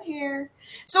magplansya ng hair.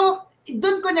 So,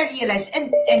 doon ko na-realize, and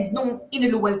nung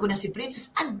inuluwal ko na si Princess,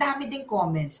 ang dami ding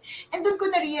comments. And doon ko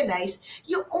na-realize,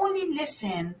 you only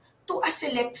listen to a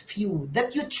select few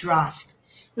that you trust.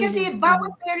 Kasi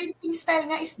bawat parenting style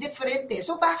nga is different eh.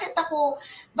 So bakit ako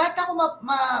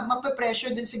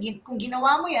mape-pressure dun kung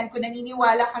ginawa mo yan, kung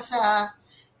naniniwala ka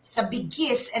sa big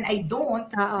kiss and I don't,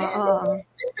 Oo, then oo.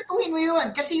 respetuhin mo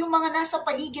yun. Kasi yung mga nasa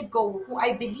paligid ko who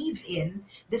I believe in,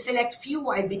 the select few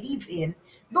who I believe in,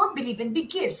 don't believe in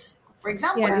big kiss. For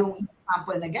example, Yeah. yung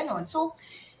example na ganon. So,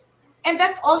 and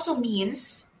that also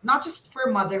means, not just for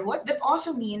motherhood, that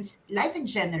also means life in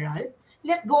general,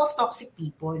 let go of toxic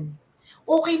people.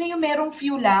 Okay na yung merong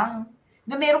few lang,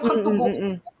 na meron kang Mm-mm. tugong.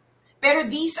 Mm-mm. Pero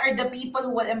these are the people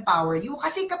who will empower you.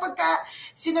 Kasi kapag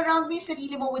sinurround mo yung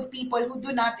sarili mo with people who do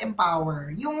not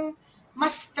empower, yung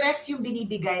mas stress yung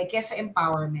binibigay kesa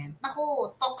empowerment.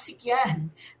 Naku, toxic yan.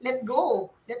 Let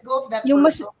go. Let go of that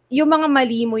person. Yung mga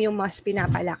mali mo yung mas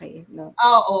pinapalaki, no?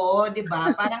 Oo, di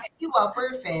ba? Parang,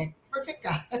 perfect. Perfect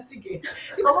ka. Sige.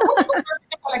 Di ba? Perfect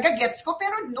ka talaga, gets ko.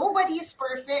 Pero nobody is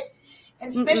perfect.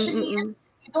 And especially, Mm-mm.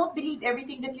 you don't believe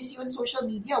everything that you see on social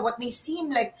media. What may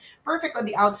seem like perfect on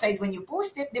the outside when you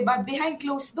post it, di ba? Behind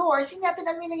closed doors, hindi natin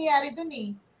alam yung nangyayari dun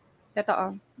eh.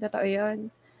 Totoo. Totoo yun.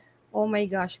 Oh my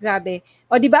gosh, grabe.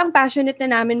 O, di ba ang passionate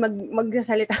na namin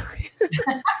magsasalita?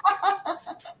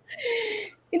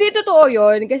 Hindi totoo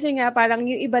yun. Kasi nga, parang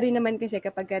yung iba rin naman kasi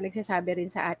kapag nagsasabi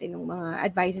rin sa atin ng mga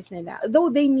advices nila,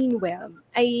 though they mean well,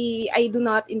 I do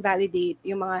not invalidate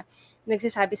yung mga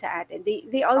nagsasabi sa atin.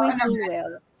 They Oo always mean naman.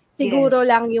 well. Siguro Yes.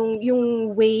 lang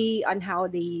yung way on how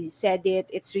they said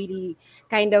it, it's really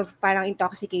kind of parang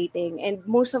intoxicating. And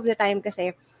most of the time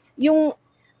kasi, yung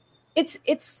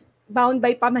it's bound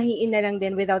by pamahiin na lang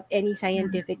din without any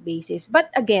scientific basis. But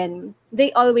again,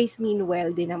 they always mean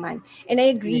well din naman. And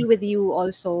I agree Yes. with you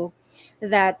also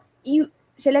that you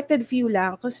selected few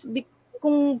lang because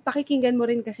kung pakikinggan mo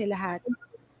rin kasi lahat,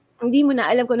 hindi mo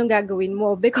na alam kung anong gagawin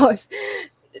mo because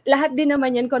lahat din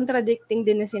naman yan contradicting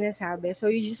din na sinasabi. So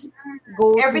you just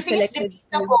go to Everything is selected few.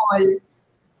 debatable.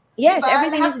 Yes, Diba?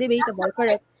 everything is debatable.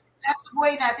 Correct. Lahat sa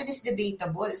buhay natin is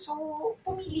debatable. So,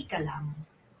 pumili ka lang.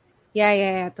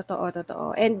 Yeah.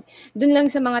 Totoo. And dun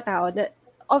lang sa mga tao that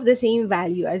of the same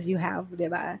value as you have, di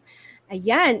ba?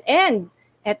 Ayan. And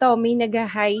eto, may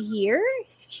nag-hi here.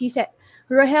 She said,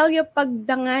 Rogelio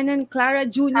Pagdanganan Clara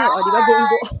Jr. O, di ba? Buong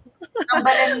buo. Ang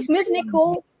balanisa Miss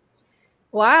Nicole.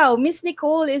 Wow, Miss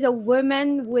Nicole is a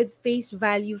woman with face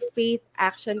value, faith,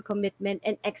 action, commitment,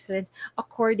 and excellence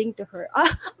according to her.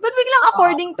 But biglang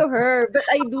according to her. But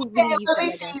I do believe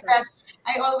talaga.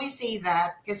 I always say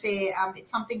that kasi it's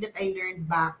something that I learned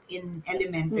back in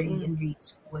elementary and grade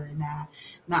school na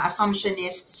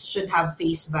assumptionists should have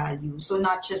face value. So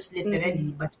not just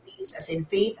literally, but face as in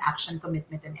faith, action,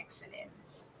 commitment, and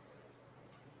excellence.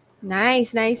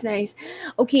 Nice.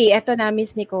 Okay, eto na,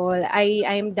 Miss Nicole.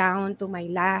 I'm down to my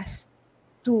last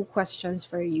two questions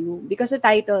for you because the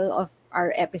title of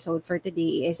our episode for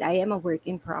today is I Am a Work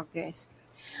in Progress.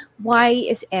 Why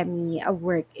is Emmy a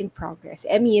work in progress?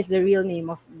 Emmy is the real name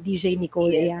of DJ Nicole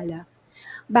Yes. Hyala.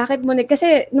 Bakit mo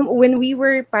kasi when we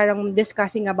were parang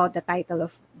discussing about the title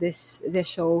of this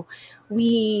show,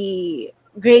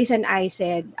 Grace and I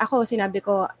said, ako sinabi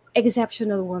ko,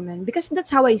 exceptional woman because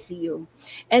that's how I see you.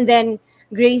 And then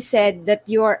Grace said that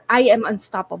I am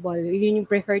unstoppable. Yun yung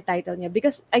preferred title niya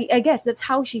because I guess that's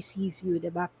how she sees you,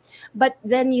 diba? But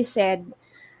then you said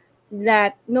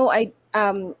that no, I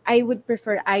would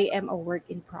prefer I am a work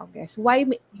in progress. Why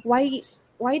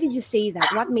why did you say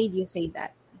that? What made you say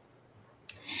that?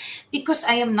 Because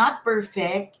I am not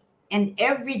perfect, and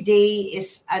every day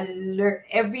I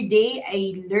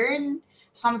learn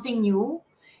something new,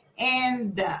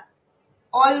 and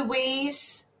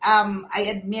always I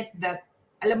admit that,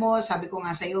 alam mo, sabi ko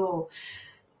nga sa'yo,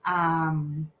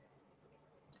 um,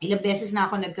 ilang beses na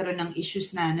ako nagkaroon ng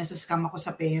issues na nasa-scam ako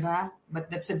sa pera,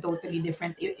 but that's a totally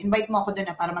different, invite mo ako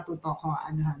doon na para matuto ako,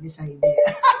 Miss Heidi.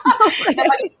 na,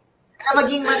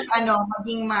 mag, na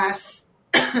maging mas,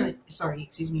 sorry,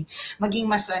 excuse me, maging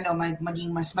mas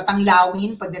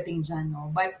matanglawin pagdating dyan, no?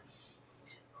 But,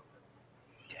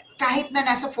 kahit na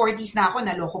nasa 40s na ako,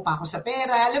 naloko pa ako sa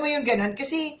pera, alam mo yung ganun,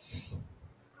 kasi,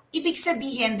 ibig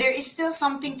sabihin, there is still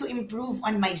something to improve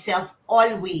on myself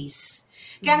always.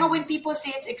 Kaya nga when people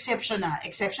say it's exceptional,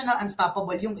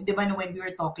 unstoppable, yung, di ba, when we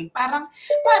were talking, parang,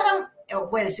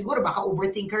 well, siguro baka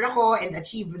overthinker ako and the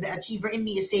achiever in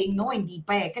me is saying, no, hindi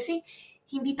pa eh. Kasi,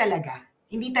 hindi talaga.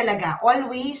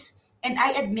 Always, and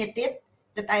I admit it,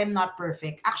 that I am not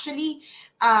perfect. Actually,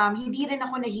 hindi rin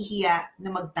ako nahihiya na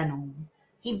magtanong.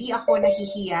 Hindi ako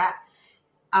nahihiya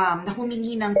na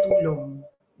humingi ng tulong.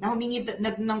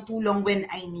 Ng tulong when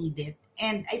I need it.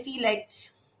 And I feel like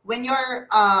when you're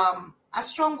a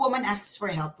strong woman asks for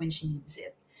help when she needs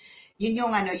it. Yun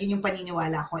yung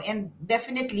paniniwala ko. And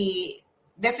definitely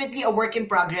a work in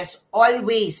progress.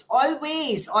 Always.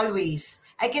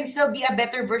 I can still be a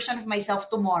better version of myself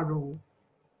tomorrow.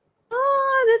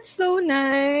 Oh, that's so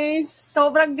nice.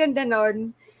 Sobrang ganda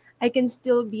nun. I can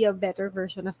still be a better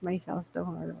version of myself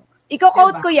tomorrow.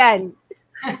 Iko-quote Diba? ko yan.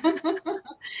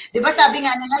 Diba sabi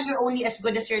nga nila, you're only as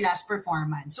good as your last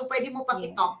performance. So, pwede mo pang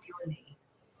i-top yun eh.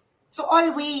 So,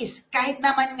 always, kahit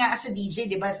naman nga as a DJ,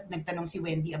 diba, nagtanong si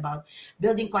Wendy about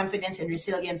building confidence and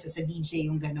resilience as a DJ,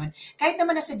 yung ganon. Kahit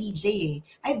naman as a DJ eh,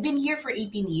 I've been here for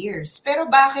 18 years. Pero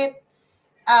bakit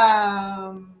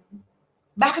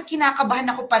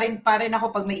kinakabahan ako pa rin ako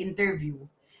pag may interview?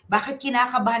 Bakit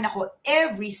kinakabahan ako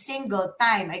every single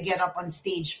time I get up on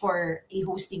stage for a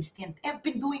hosting stint? I've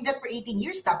been doing that for 18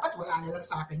 years. Dapat wala na lang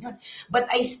sa akin yun. But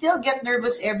I still get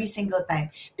nervous every single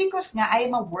time because nga I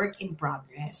am a work in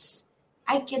progress.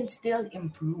 I can still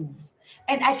improve.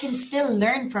 And I can still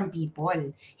learn from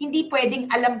people. Hindi pwedeng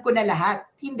alam ko na lahat.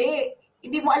 Hindi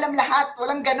mo alam lahat.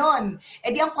 Walang ganon.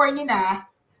 Eh di ang corny na,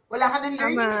 wala ka ng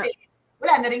learning say.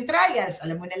 Wala na ring trials,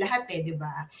 alam mo na lahat di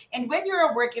ba? And when you're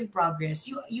a work in progress,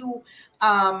 you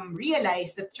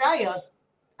realize that trials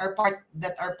are part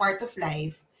of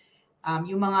life.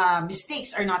 Yung mga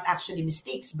mistakes are not actually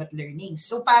mistakes but learnings.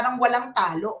 So parang walang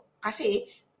talo kasi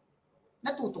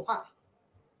natuto ka.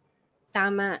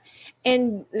 Tama.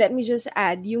 And let me just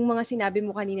add, yung mga sinabi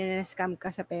mo kanina na scam ka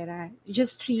sa pera,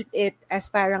 just treat it as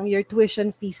parang your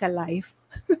tuition fee sa life.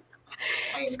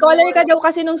 Scholar ka daw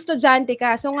kasi nung estudyante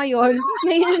ka. So ngayon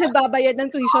yung nagbabayad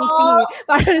ng tuition fee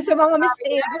para sa mga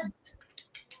mistakes.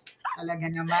 Talaga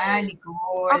naman,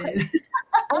 Nicole. Okay.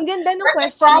 Ang ganda ng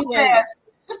question niya.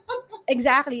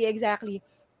 Exactly.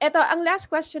 Ito, ang last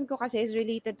question ko kasi is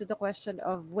related to the question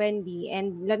of Wendy.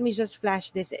 And let me just flash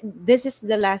this. This is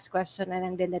the last question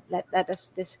and then let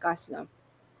us discuss. No?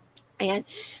 Ayan.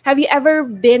 Have you ever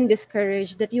been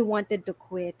discouraged that you wanted to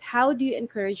quit? How do you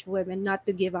encourage women not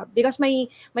to give up? Because my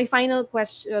final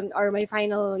question my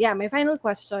final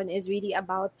question is really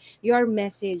about your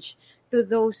message to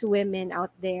those women out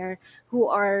there who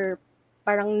are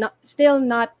parang still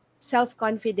not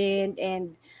self-confident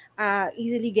and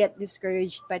easily get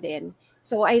discouraged pa din.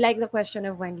 So I like the question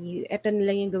of Wendy. Ito na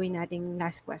lang yung gawin nating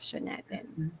last question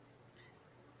natin.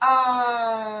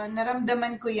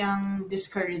 Naramdaman ko yung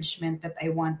discouragement that I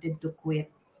wanted to quit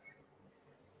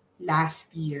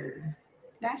last year.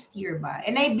 Last year ba?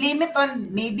 And I blame it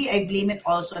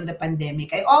also on the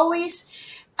pandemic. I always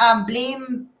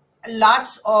blame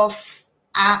lots of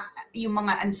yung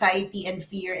mga anxiety and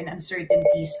fear and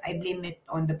uncertainties. I blame it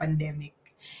on the pandemic.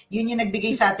 Yun yung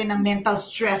nagbigay sa atin ng mental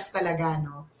stress talaga,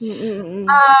 no?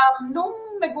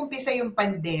 Nung nag-umpisa yung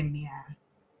pandemya,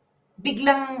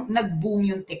 biglang nag-boom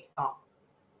yung TikTok.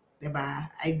 Diba?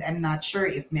 I'm not sure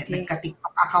if Okay.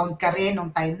 nagka-TikTok account ka rin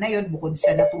nung time na yun, bukod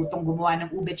sa natutong gumawa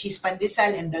ng ube cheese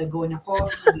pandesal and dalgona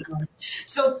coffee. Diba?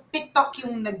 So, TikTok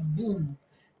yung nag-boom.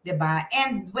 Diba?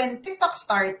 And when TikTok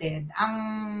started,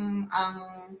 ang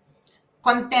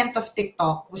content of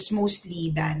TikTok was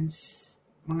mostly dance.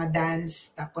 Mga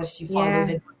dance, tapos you follow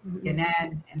Yeah. the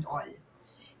ganan and all.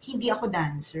 Hindi ako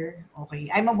dancer. Okay.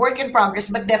 I'm a work in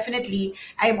progress, but definitely,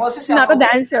 I'm also Not a self-aware.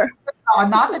 dancer.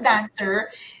 Not a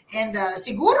dancer. And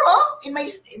siguro, in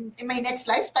my next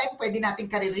lifetime, pwede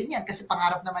nating karirin yan kasi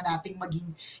pangarap naman nating maging,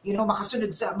 makasunod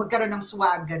magkaroon ng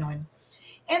swag, ganon.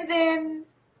 And then,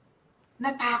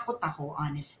 natakot ako,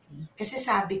 honestly. Kasi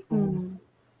sabi ko,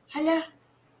 hala,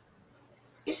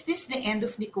 is this the end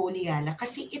of Nicole Hyala?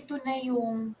 Kasi ito na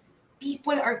yung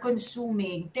people are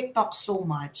consuming TikTok so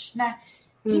much na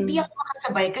hindi ako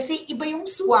makasabay kasi iba yung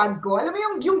swag ko. Alam mo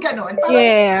yung ganon? Parang,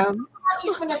 Yeah.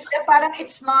 mismo na step, parang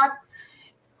it's not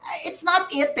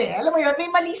it eh. Alam mo yun, may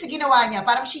mali sa ginawa niya.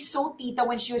 Parang she's so tita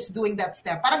when she was doing that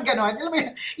step. Parang ganon. Alam mo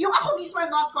yun, yung ako mismo,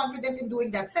 I'm not confident in doing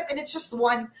that step and it's just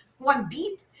one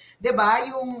beat. Diba?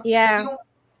 Yeah.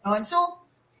 So,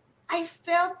 I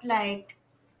felt like,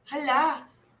 hala,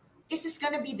 is this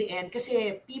gonna be the end?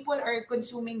 Kasi people are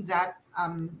consuming that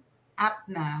app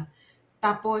na,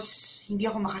 tapos hindi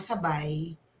ako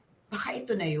makasabay, baka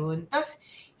ito na yun. Tapos,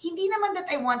 hindi naman that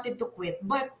I wanted to quit,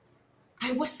 but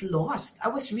I was lost. I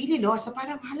was really lost. So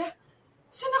parang, hala,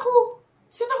 saan ako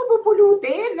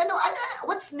pupulutin?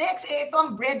 What's next? Ito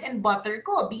ang bread and butter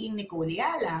ko, being Nicole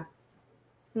Hyala.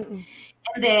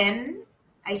 And then,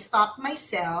 I stopped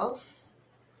myself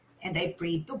and I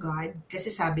prayed to God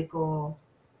kasi sabi ko,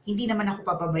 hindi naman ako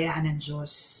papabayaan ng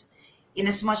Diyos. In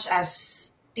as much as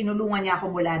tinulungan niya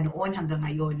ako mula noon hanggang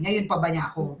ngayon. Ngayon pa ba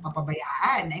niya ako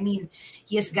papabayaan? I mean,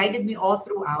 He has guided me all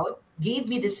throughout, gave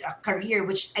me this career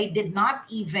which I did not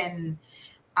even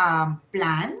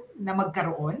plan na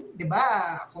magkaroon. Diba?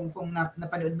 Kung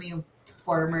napanood mo yung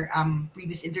former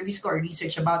previous interviews ko or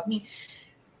research about me,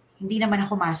 hindi naman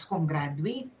ako mass comm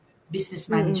graduate.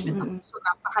 Business management ako. So,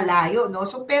 napakalayo, no?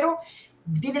 So, pero,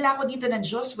 dinala ko dito ng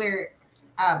Diyos where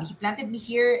He planted me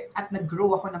here at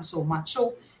nag-grow ako ng so much.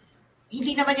 So,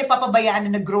 hindi naman niya papabayaan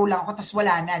na nag-grow lang ako tas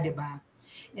wala na, di ba?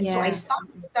 And so, I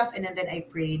stopped myself and then I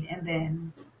prayed and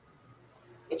then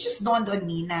it just dawned on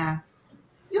me na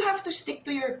you have to stick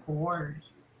to your core.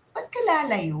 Ba't ka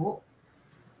lalayo?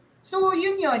 So,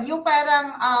 yun. Yung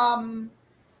parang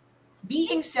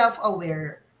being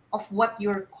self-aware of what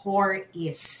your core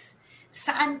is.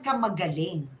 Saan ka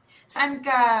magaling? Saan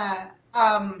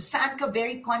ka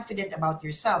very confident about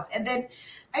yourself? And then,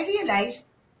 I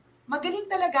realized, magaling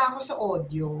talaga ako sa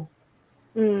audio.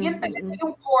 Yan talaga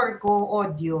yung core ko,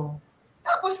 audio.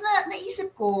 Tapos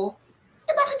naisip ko,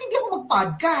 bakit hindi ako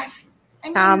mag-podcast?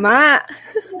 I mean, Tama.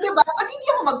 Diba? Bakit hindi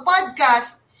ako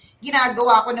mag-podcast?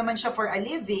 Ginagawa ko naman siya for a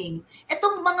living.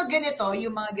 Etong mga ganito,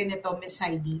 Miss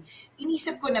Heidi,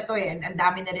 inisip ko na to and ang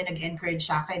dami na rin nag-encourage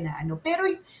sa akin na Pero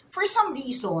for some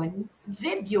reason,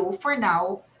 video for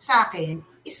now, sa akin,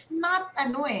 is not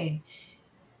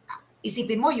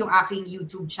isipin mo yung aking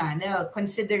YouTube channel,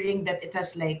 considering that it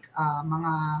has like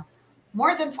mga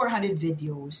more than 400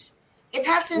 videos, it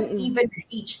hasn't even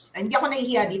reached, hindi ako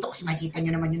nahihiya dito kasi makikita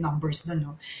nyo naman yung numbers nun,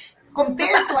 no?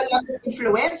 Compared to a lot of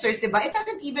influencers, diba, it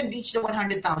hasn't even reached the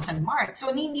 100,000 mark.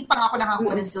 So, hindi pa nga ako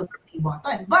nakakuha ng silver play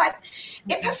button. But,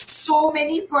 it has so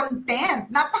many content.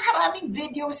 Napakaraming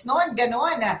videos nun,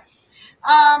 gano'n.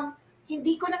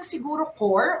 Hindi ko lang siguro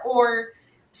core or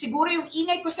siguro yung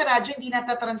ingay ko sa radyo hindi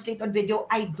nata-translate on video,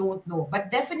 I don't know. But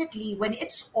definitely, when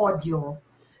it's audio,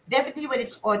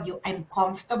 I'm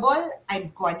comfortable,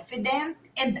 I'm confident,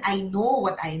 and I know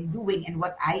what I am doing and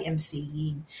what I am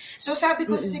saying. So sabi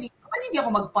ko sa sarili, ba't hindi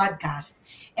ako mag-podcast?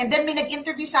 And then may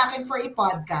nag-interview sa akin for a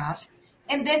podcast.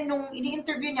 And then nung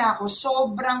ini-interview niya ako,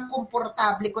 sobrang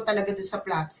komportable ko talaga dun sa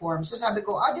platform. So sabi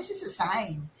ko, this is a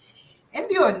sign. And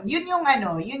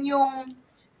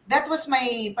that was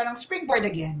my parang springboard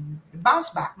again.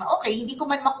 Bounce back na okay, hindi ko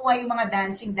man makuha yung mga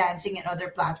dancing and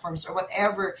other platforms or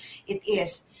whatever it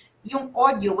is. Yung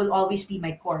audio will always be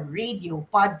my core. Radio,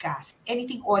 podcast,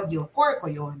 anything audio, core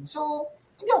ko yun. So,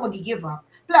 hindi ako mag-give up.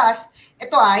 Plus,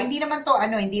 ito hindi naman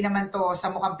to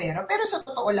sa mukhang pero sa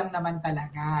totoo lang naman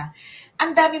talaga.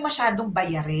 Ang dami masyadong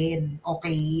bayarin,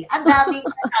 okay? Ang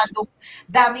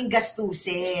daming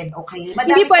gastusin, okay?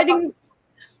 Hindi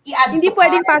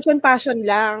pwedeng passion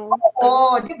lang.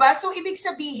 Oo, di ba? So, ibig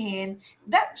sabihin,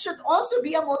 that should also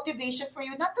be a motivation for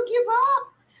you not to give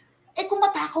up. kung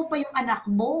matakaw pa yung anak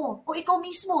mo, o ikaw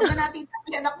mismo, na natin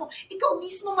yung anak mo, ikaw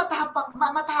mismo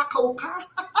matakaw ka.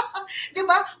 Di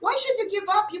ba? Why should you give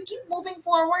up? You keep moving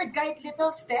forward, kahit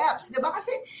little steps. Di ba?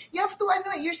 Kasi you have to,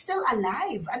 you're still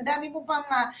alive. Ang dami mo pang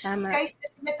Tama. sky's the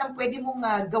limit ang pwede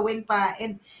mong gawin pa.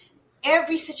 And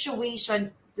every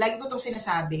situation, lagi ko itong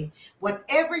sinasabi,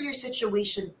 whatever your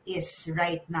situation is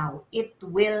right now, it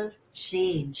will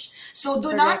change. So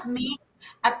do Correct. not make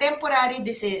a temporary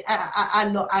decision,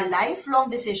 a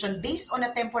lifelong decision based on a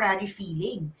temporary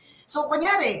feeling. So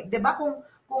kunyari, 'di ba, kung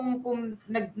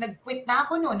nag-quit na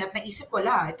ako noon at naisip ko,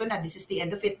 ito na, this is the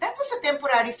end of it. That was a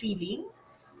temporary feeling.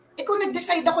 Kung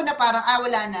nag-decide ako na parang,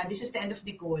 wala na, this is the end of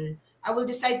Nicole. I will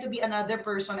decide to be another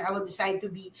person, or I will decide to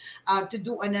be, to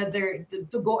do another,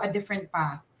 to go a different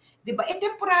path. 'Di ba?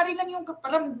 Temporary lang yung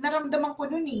naramdaman ko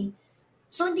noon eh.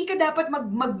 So hindi ka dapat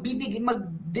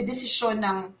magdedesisyon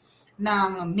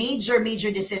ng major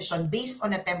decision based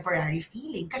on a temporary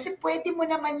feeling. Kasi pwede mo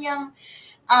naman yung,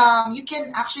 you can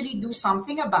actually do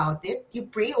something about it. You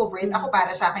pray over it. Ako,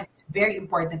 para sa akin, it's very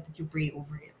important that you pray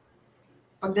over it.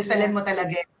 Pagdasalan mo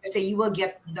talaga, kasi you will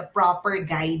get the proper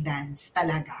guidance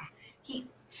talaga.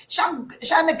 Siya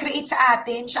ang nag-create sa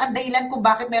atin. Siya ang dahilan kung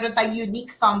bakit meron tayong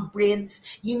unique thumbprints,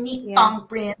 unique tongue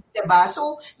prints, diba?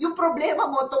 So, yung problema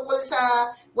mo tungkol sa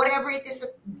whatever it is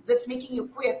that's making you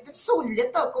quit, that's so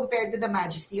little compared to the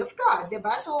majesty of God,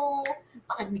 diba? So,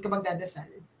 bakit hindi ka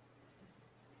magdadasal?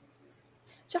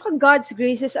 Tsaka God's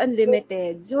grace is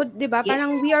unlimited. So, di ba,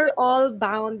 parang we are all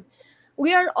bound,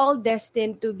 we are all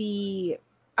destined to be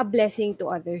a blessing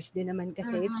to others din naman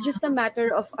kasi. It's just a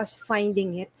matter of us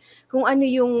finding it. Kung ano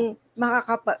yung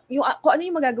kung ano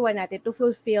yung magagawa natin to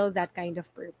fulfill that kind of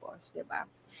purpose, di ba?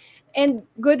 And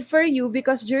good for you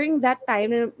because during that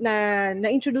time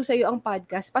na-introduce sa'yo ang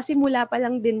podcast, pasimula pa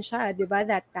lang din siya, di ba,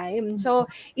 that time. So,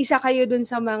 isa kayo dun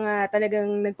sa mga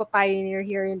talagang nagpa-pioneer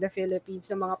here in the Philippines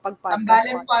sa mga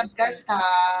Tambalan podcast.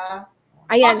 ha.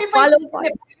 Ayan, Spotify,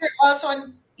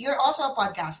 follow you're also a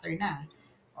podcaster na.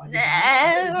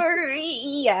 Yeah,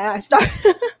 start.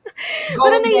 Go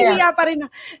Pero there. nahihiya pa rin.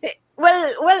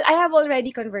 Well, I have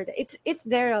already converted. It's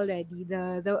there already.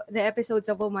 The episodes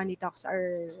of Money Talks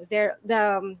are there.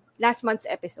 The last month's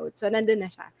episode. So nandun na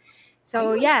siya.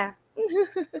 So Ayun. yeah.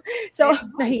 So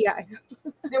Very nahiya.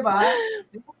 Diba?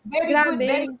 Very Grabe. good.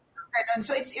 Very good.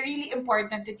 So it's really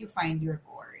important that you find your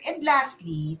core. And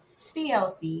lastly, stay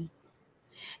healthy.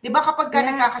 Diba kapag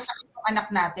nagkakasakit yung anak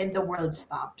natin, the world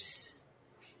stops.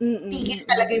 Tigil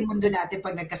talaga yung mundo natin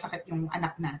pag nagkasakit yung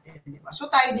anak natin, di ba? So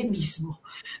tayo din mismo.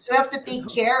 So we have to take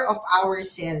care of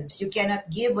ourselves. You cannot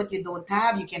give what you don't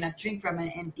have. You cannot drink from an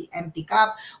empty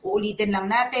cup. Uulitin lang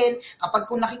natin, kapag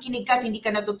kung nakikinig ka at hindi ka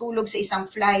natutulog sa isang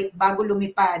flight bago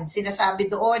lumipad, sinasabi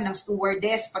doon ng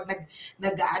stewardess pag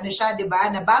nag-ano siya, di ba?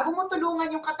 Na bago mo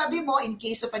tulungan yung katabi mo in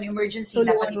case of an emergency,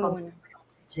 dapat ikaw may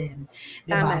oxygen.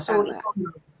 Di ba? So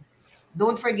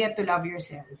don't forget to love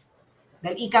yourself.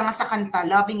 Dahil ika nga sa kanta,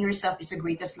 loving yourself is the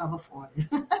greatest love of all.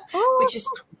 Which is...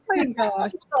 Oh my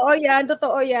gosh.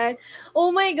 Totoo yan.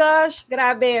 Oh my gosh,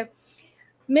 grabe.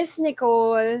 Miss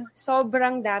Nicole,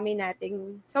 sobrang dami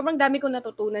kong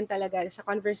natutunan talaga sa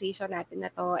conversation natin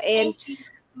na to. And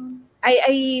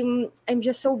I'm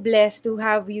just so blessed to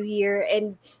have you here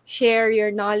and share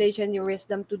your knowledge and your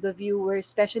wisdom to the viewers,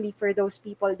 especially for those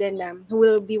people then who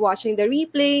will be watching the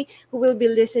replay, who will be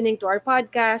listening to our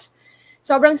podcast.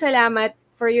 Sobrang salamat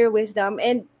for your wisdom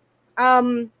and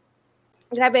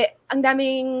grabe, ang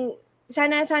daming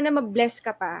sana ma-bless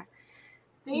ka pa.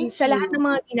 Sa lahat ng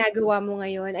mga ginagawa mo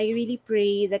ngayon, I really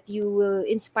pray that you will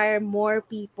inspire more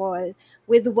people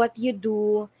with what you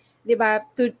do, 'di ba?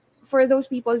 For those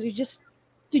people to just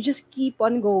keep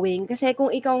on going kasi kung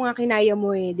ikaw nga kinaya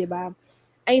mo 'di ba?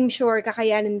 I'm sure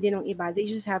kakayanin din ng iba. They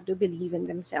just have to believe in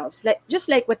themselves. Just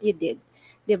like what you did.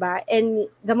 Diba? And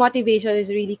the motivation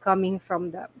is really coming from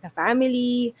the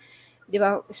family,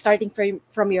 diba? Starting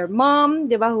from your mom,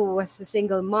 diba? Who was a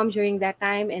single mom during that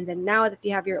time, and then now that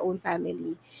you have your own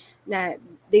family, na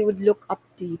they would look up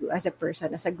to you as a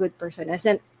person, as a good person, as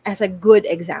a good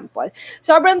example.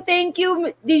 Sobrang thank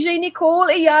you, DJ Nicole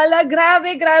Hyala.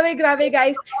 Grabe,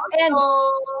 guys. And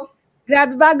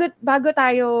grabe, bago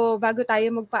tayo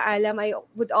magpaalam, I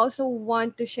would also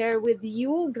want to share with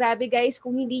you, grabe guys,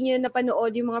 kung hindi niyo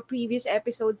napanood yung mga previous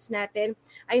episodes natin,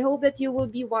 I hope that you will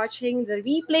be watching the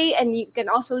replay and you can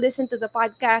also listen to the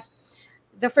podcast.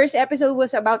 The first episode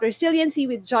was about resiliency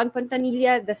with John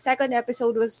Fontanilla. The second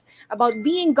episode was about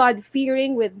being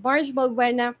God-fearing with Marge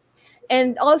Balbuena.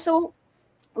 And also,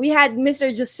 we had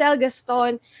Mr. Josel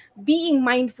Gaston, being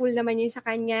mindful naman yun sa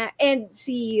kanya, and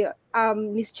si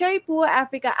Miss Cherry Pua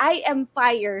Africa, I am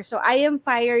fire. So I am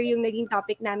fire yung naging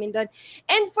topic namin doon.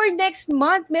 And for next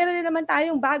month, meron na naman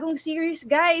tayong bagong series,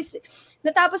 guys.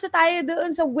 Natapos na tayo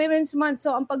doon sa Women's Month.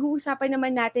 So ang pag-uusapan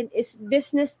naman natin is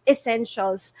business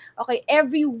essentials. Okay,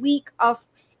 every week of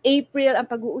April, ang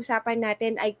pag-uusapan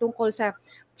natin ay tungkol sa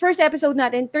first episode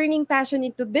natin, Turning Passion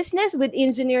into Business with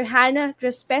Engineer Hannah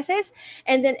Trespeses.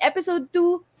 And then episode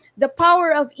 2, The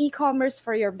Power of E-Commerce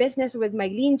for Your Business with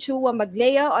Mylene Chua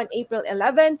Maglea on April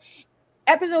 11.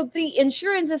 Episode 3,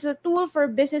 Insurance as a Tool for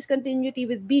Business Continuity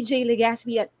with BJ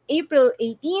Legaspi on April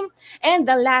 18. And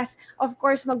the last, of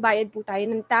course, magbayad po tayo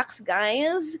ng tax,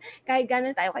 guys. Kahit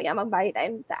gano'n tayo, kaya magbayad tayo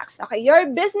ng tax. Okay, your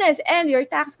business and your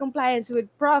tax compliance with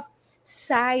Prof.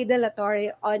 Sai De La Torre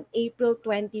on April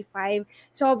 25.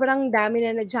 Sobrang dami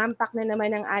na jam-pack na naman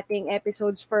ang ating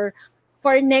episodes for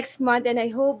next month, and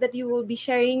I hope that you will be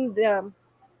sharing the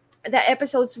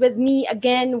episodes with me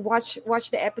again. Watch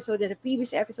the episode and the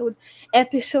previous episode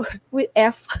with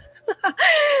F.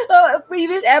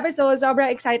 Previous episode, sobrang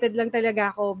excited lang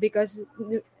talaga ako because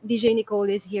DJ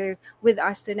Nicole is here with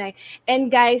us tonight.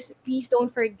 And guys, please don't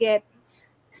forget,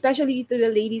 especially to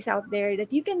the ladies out there, that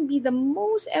you can be the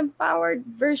most empowered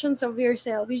versions of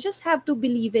yourself. You just have to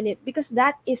believe in it because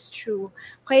that is true.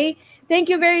 Okay?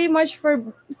 Thank you very much for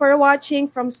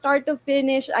watching from start to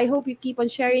finish. I hope you keep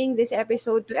on sharing this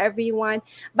episode to everyone.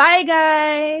 Bye,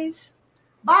 guys!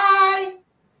 Bye!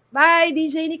 Bye,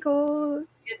 DJ Nicole!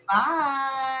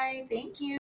 Goodbye! Thank you!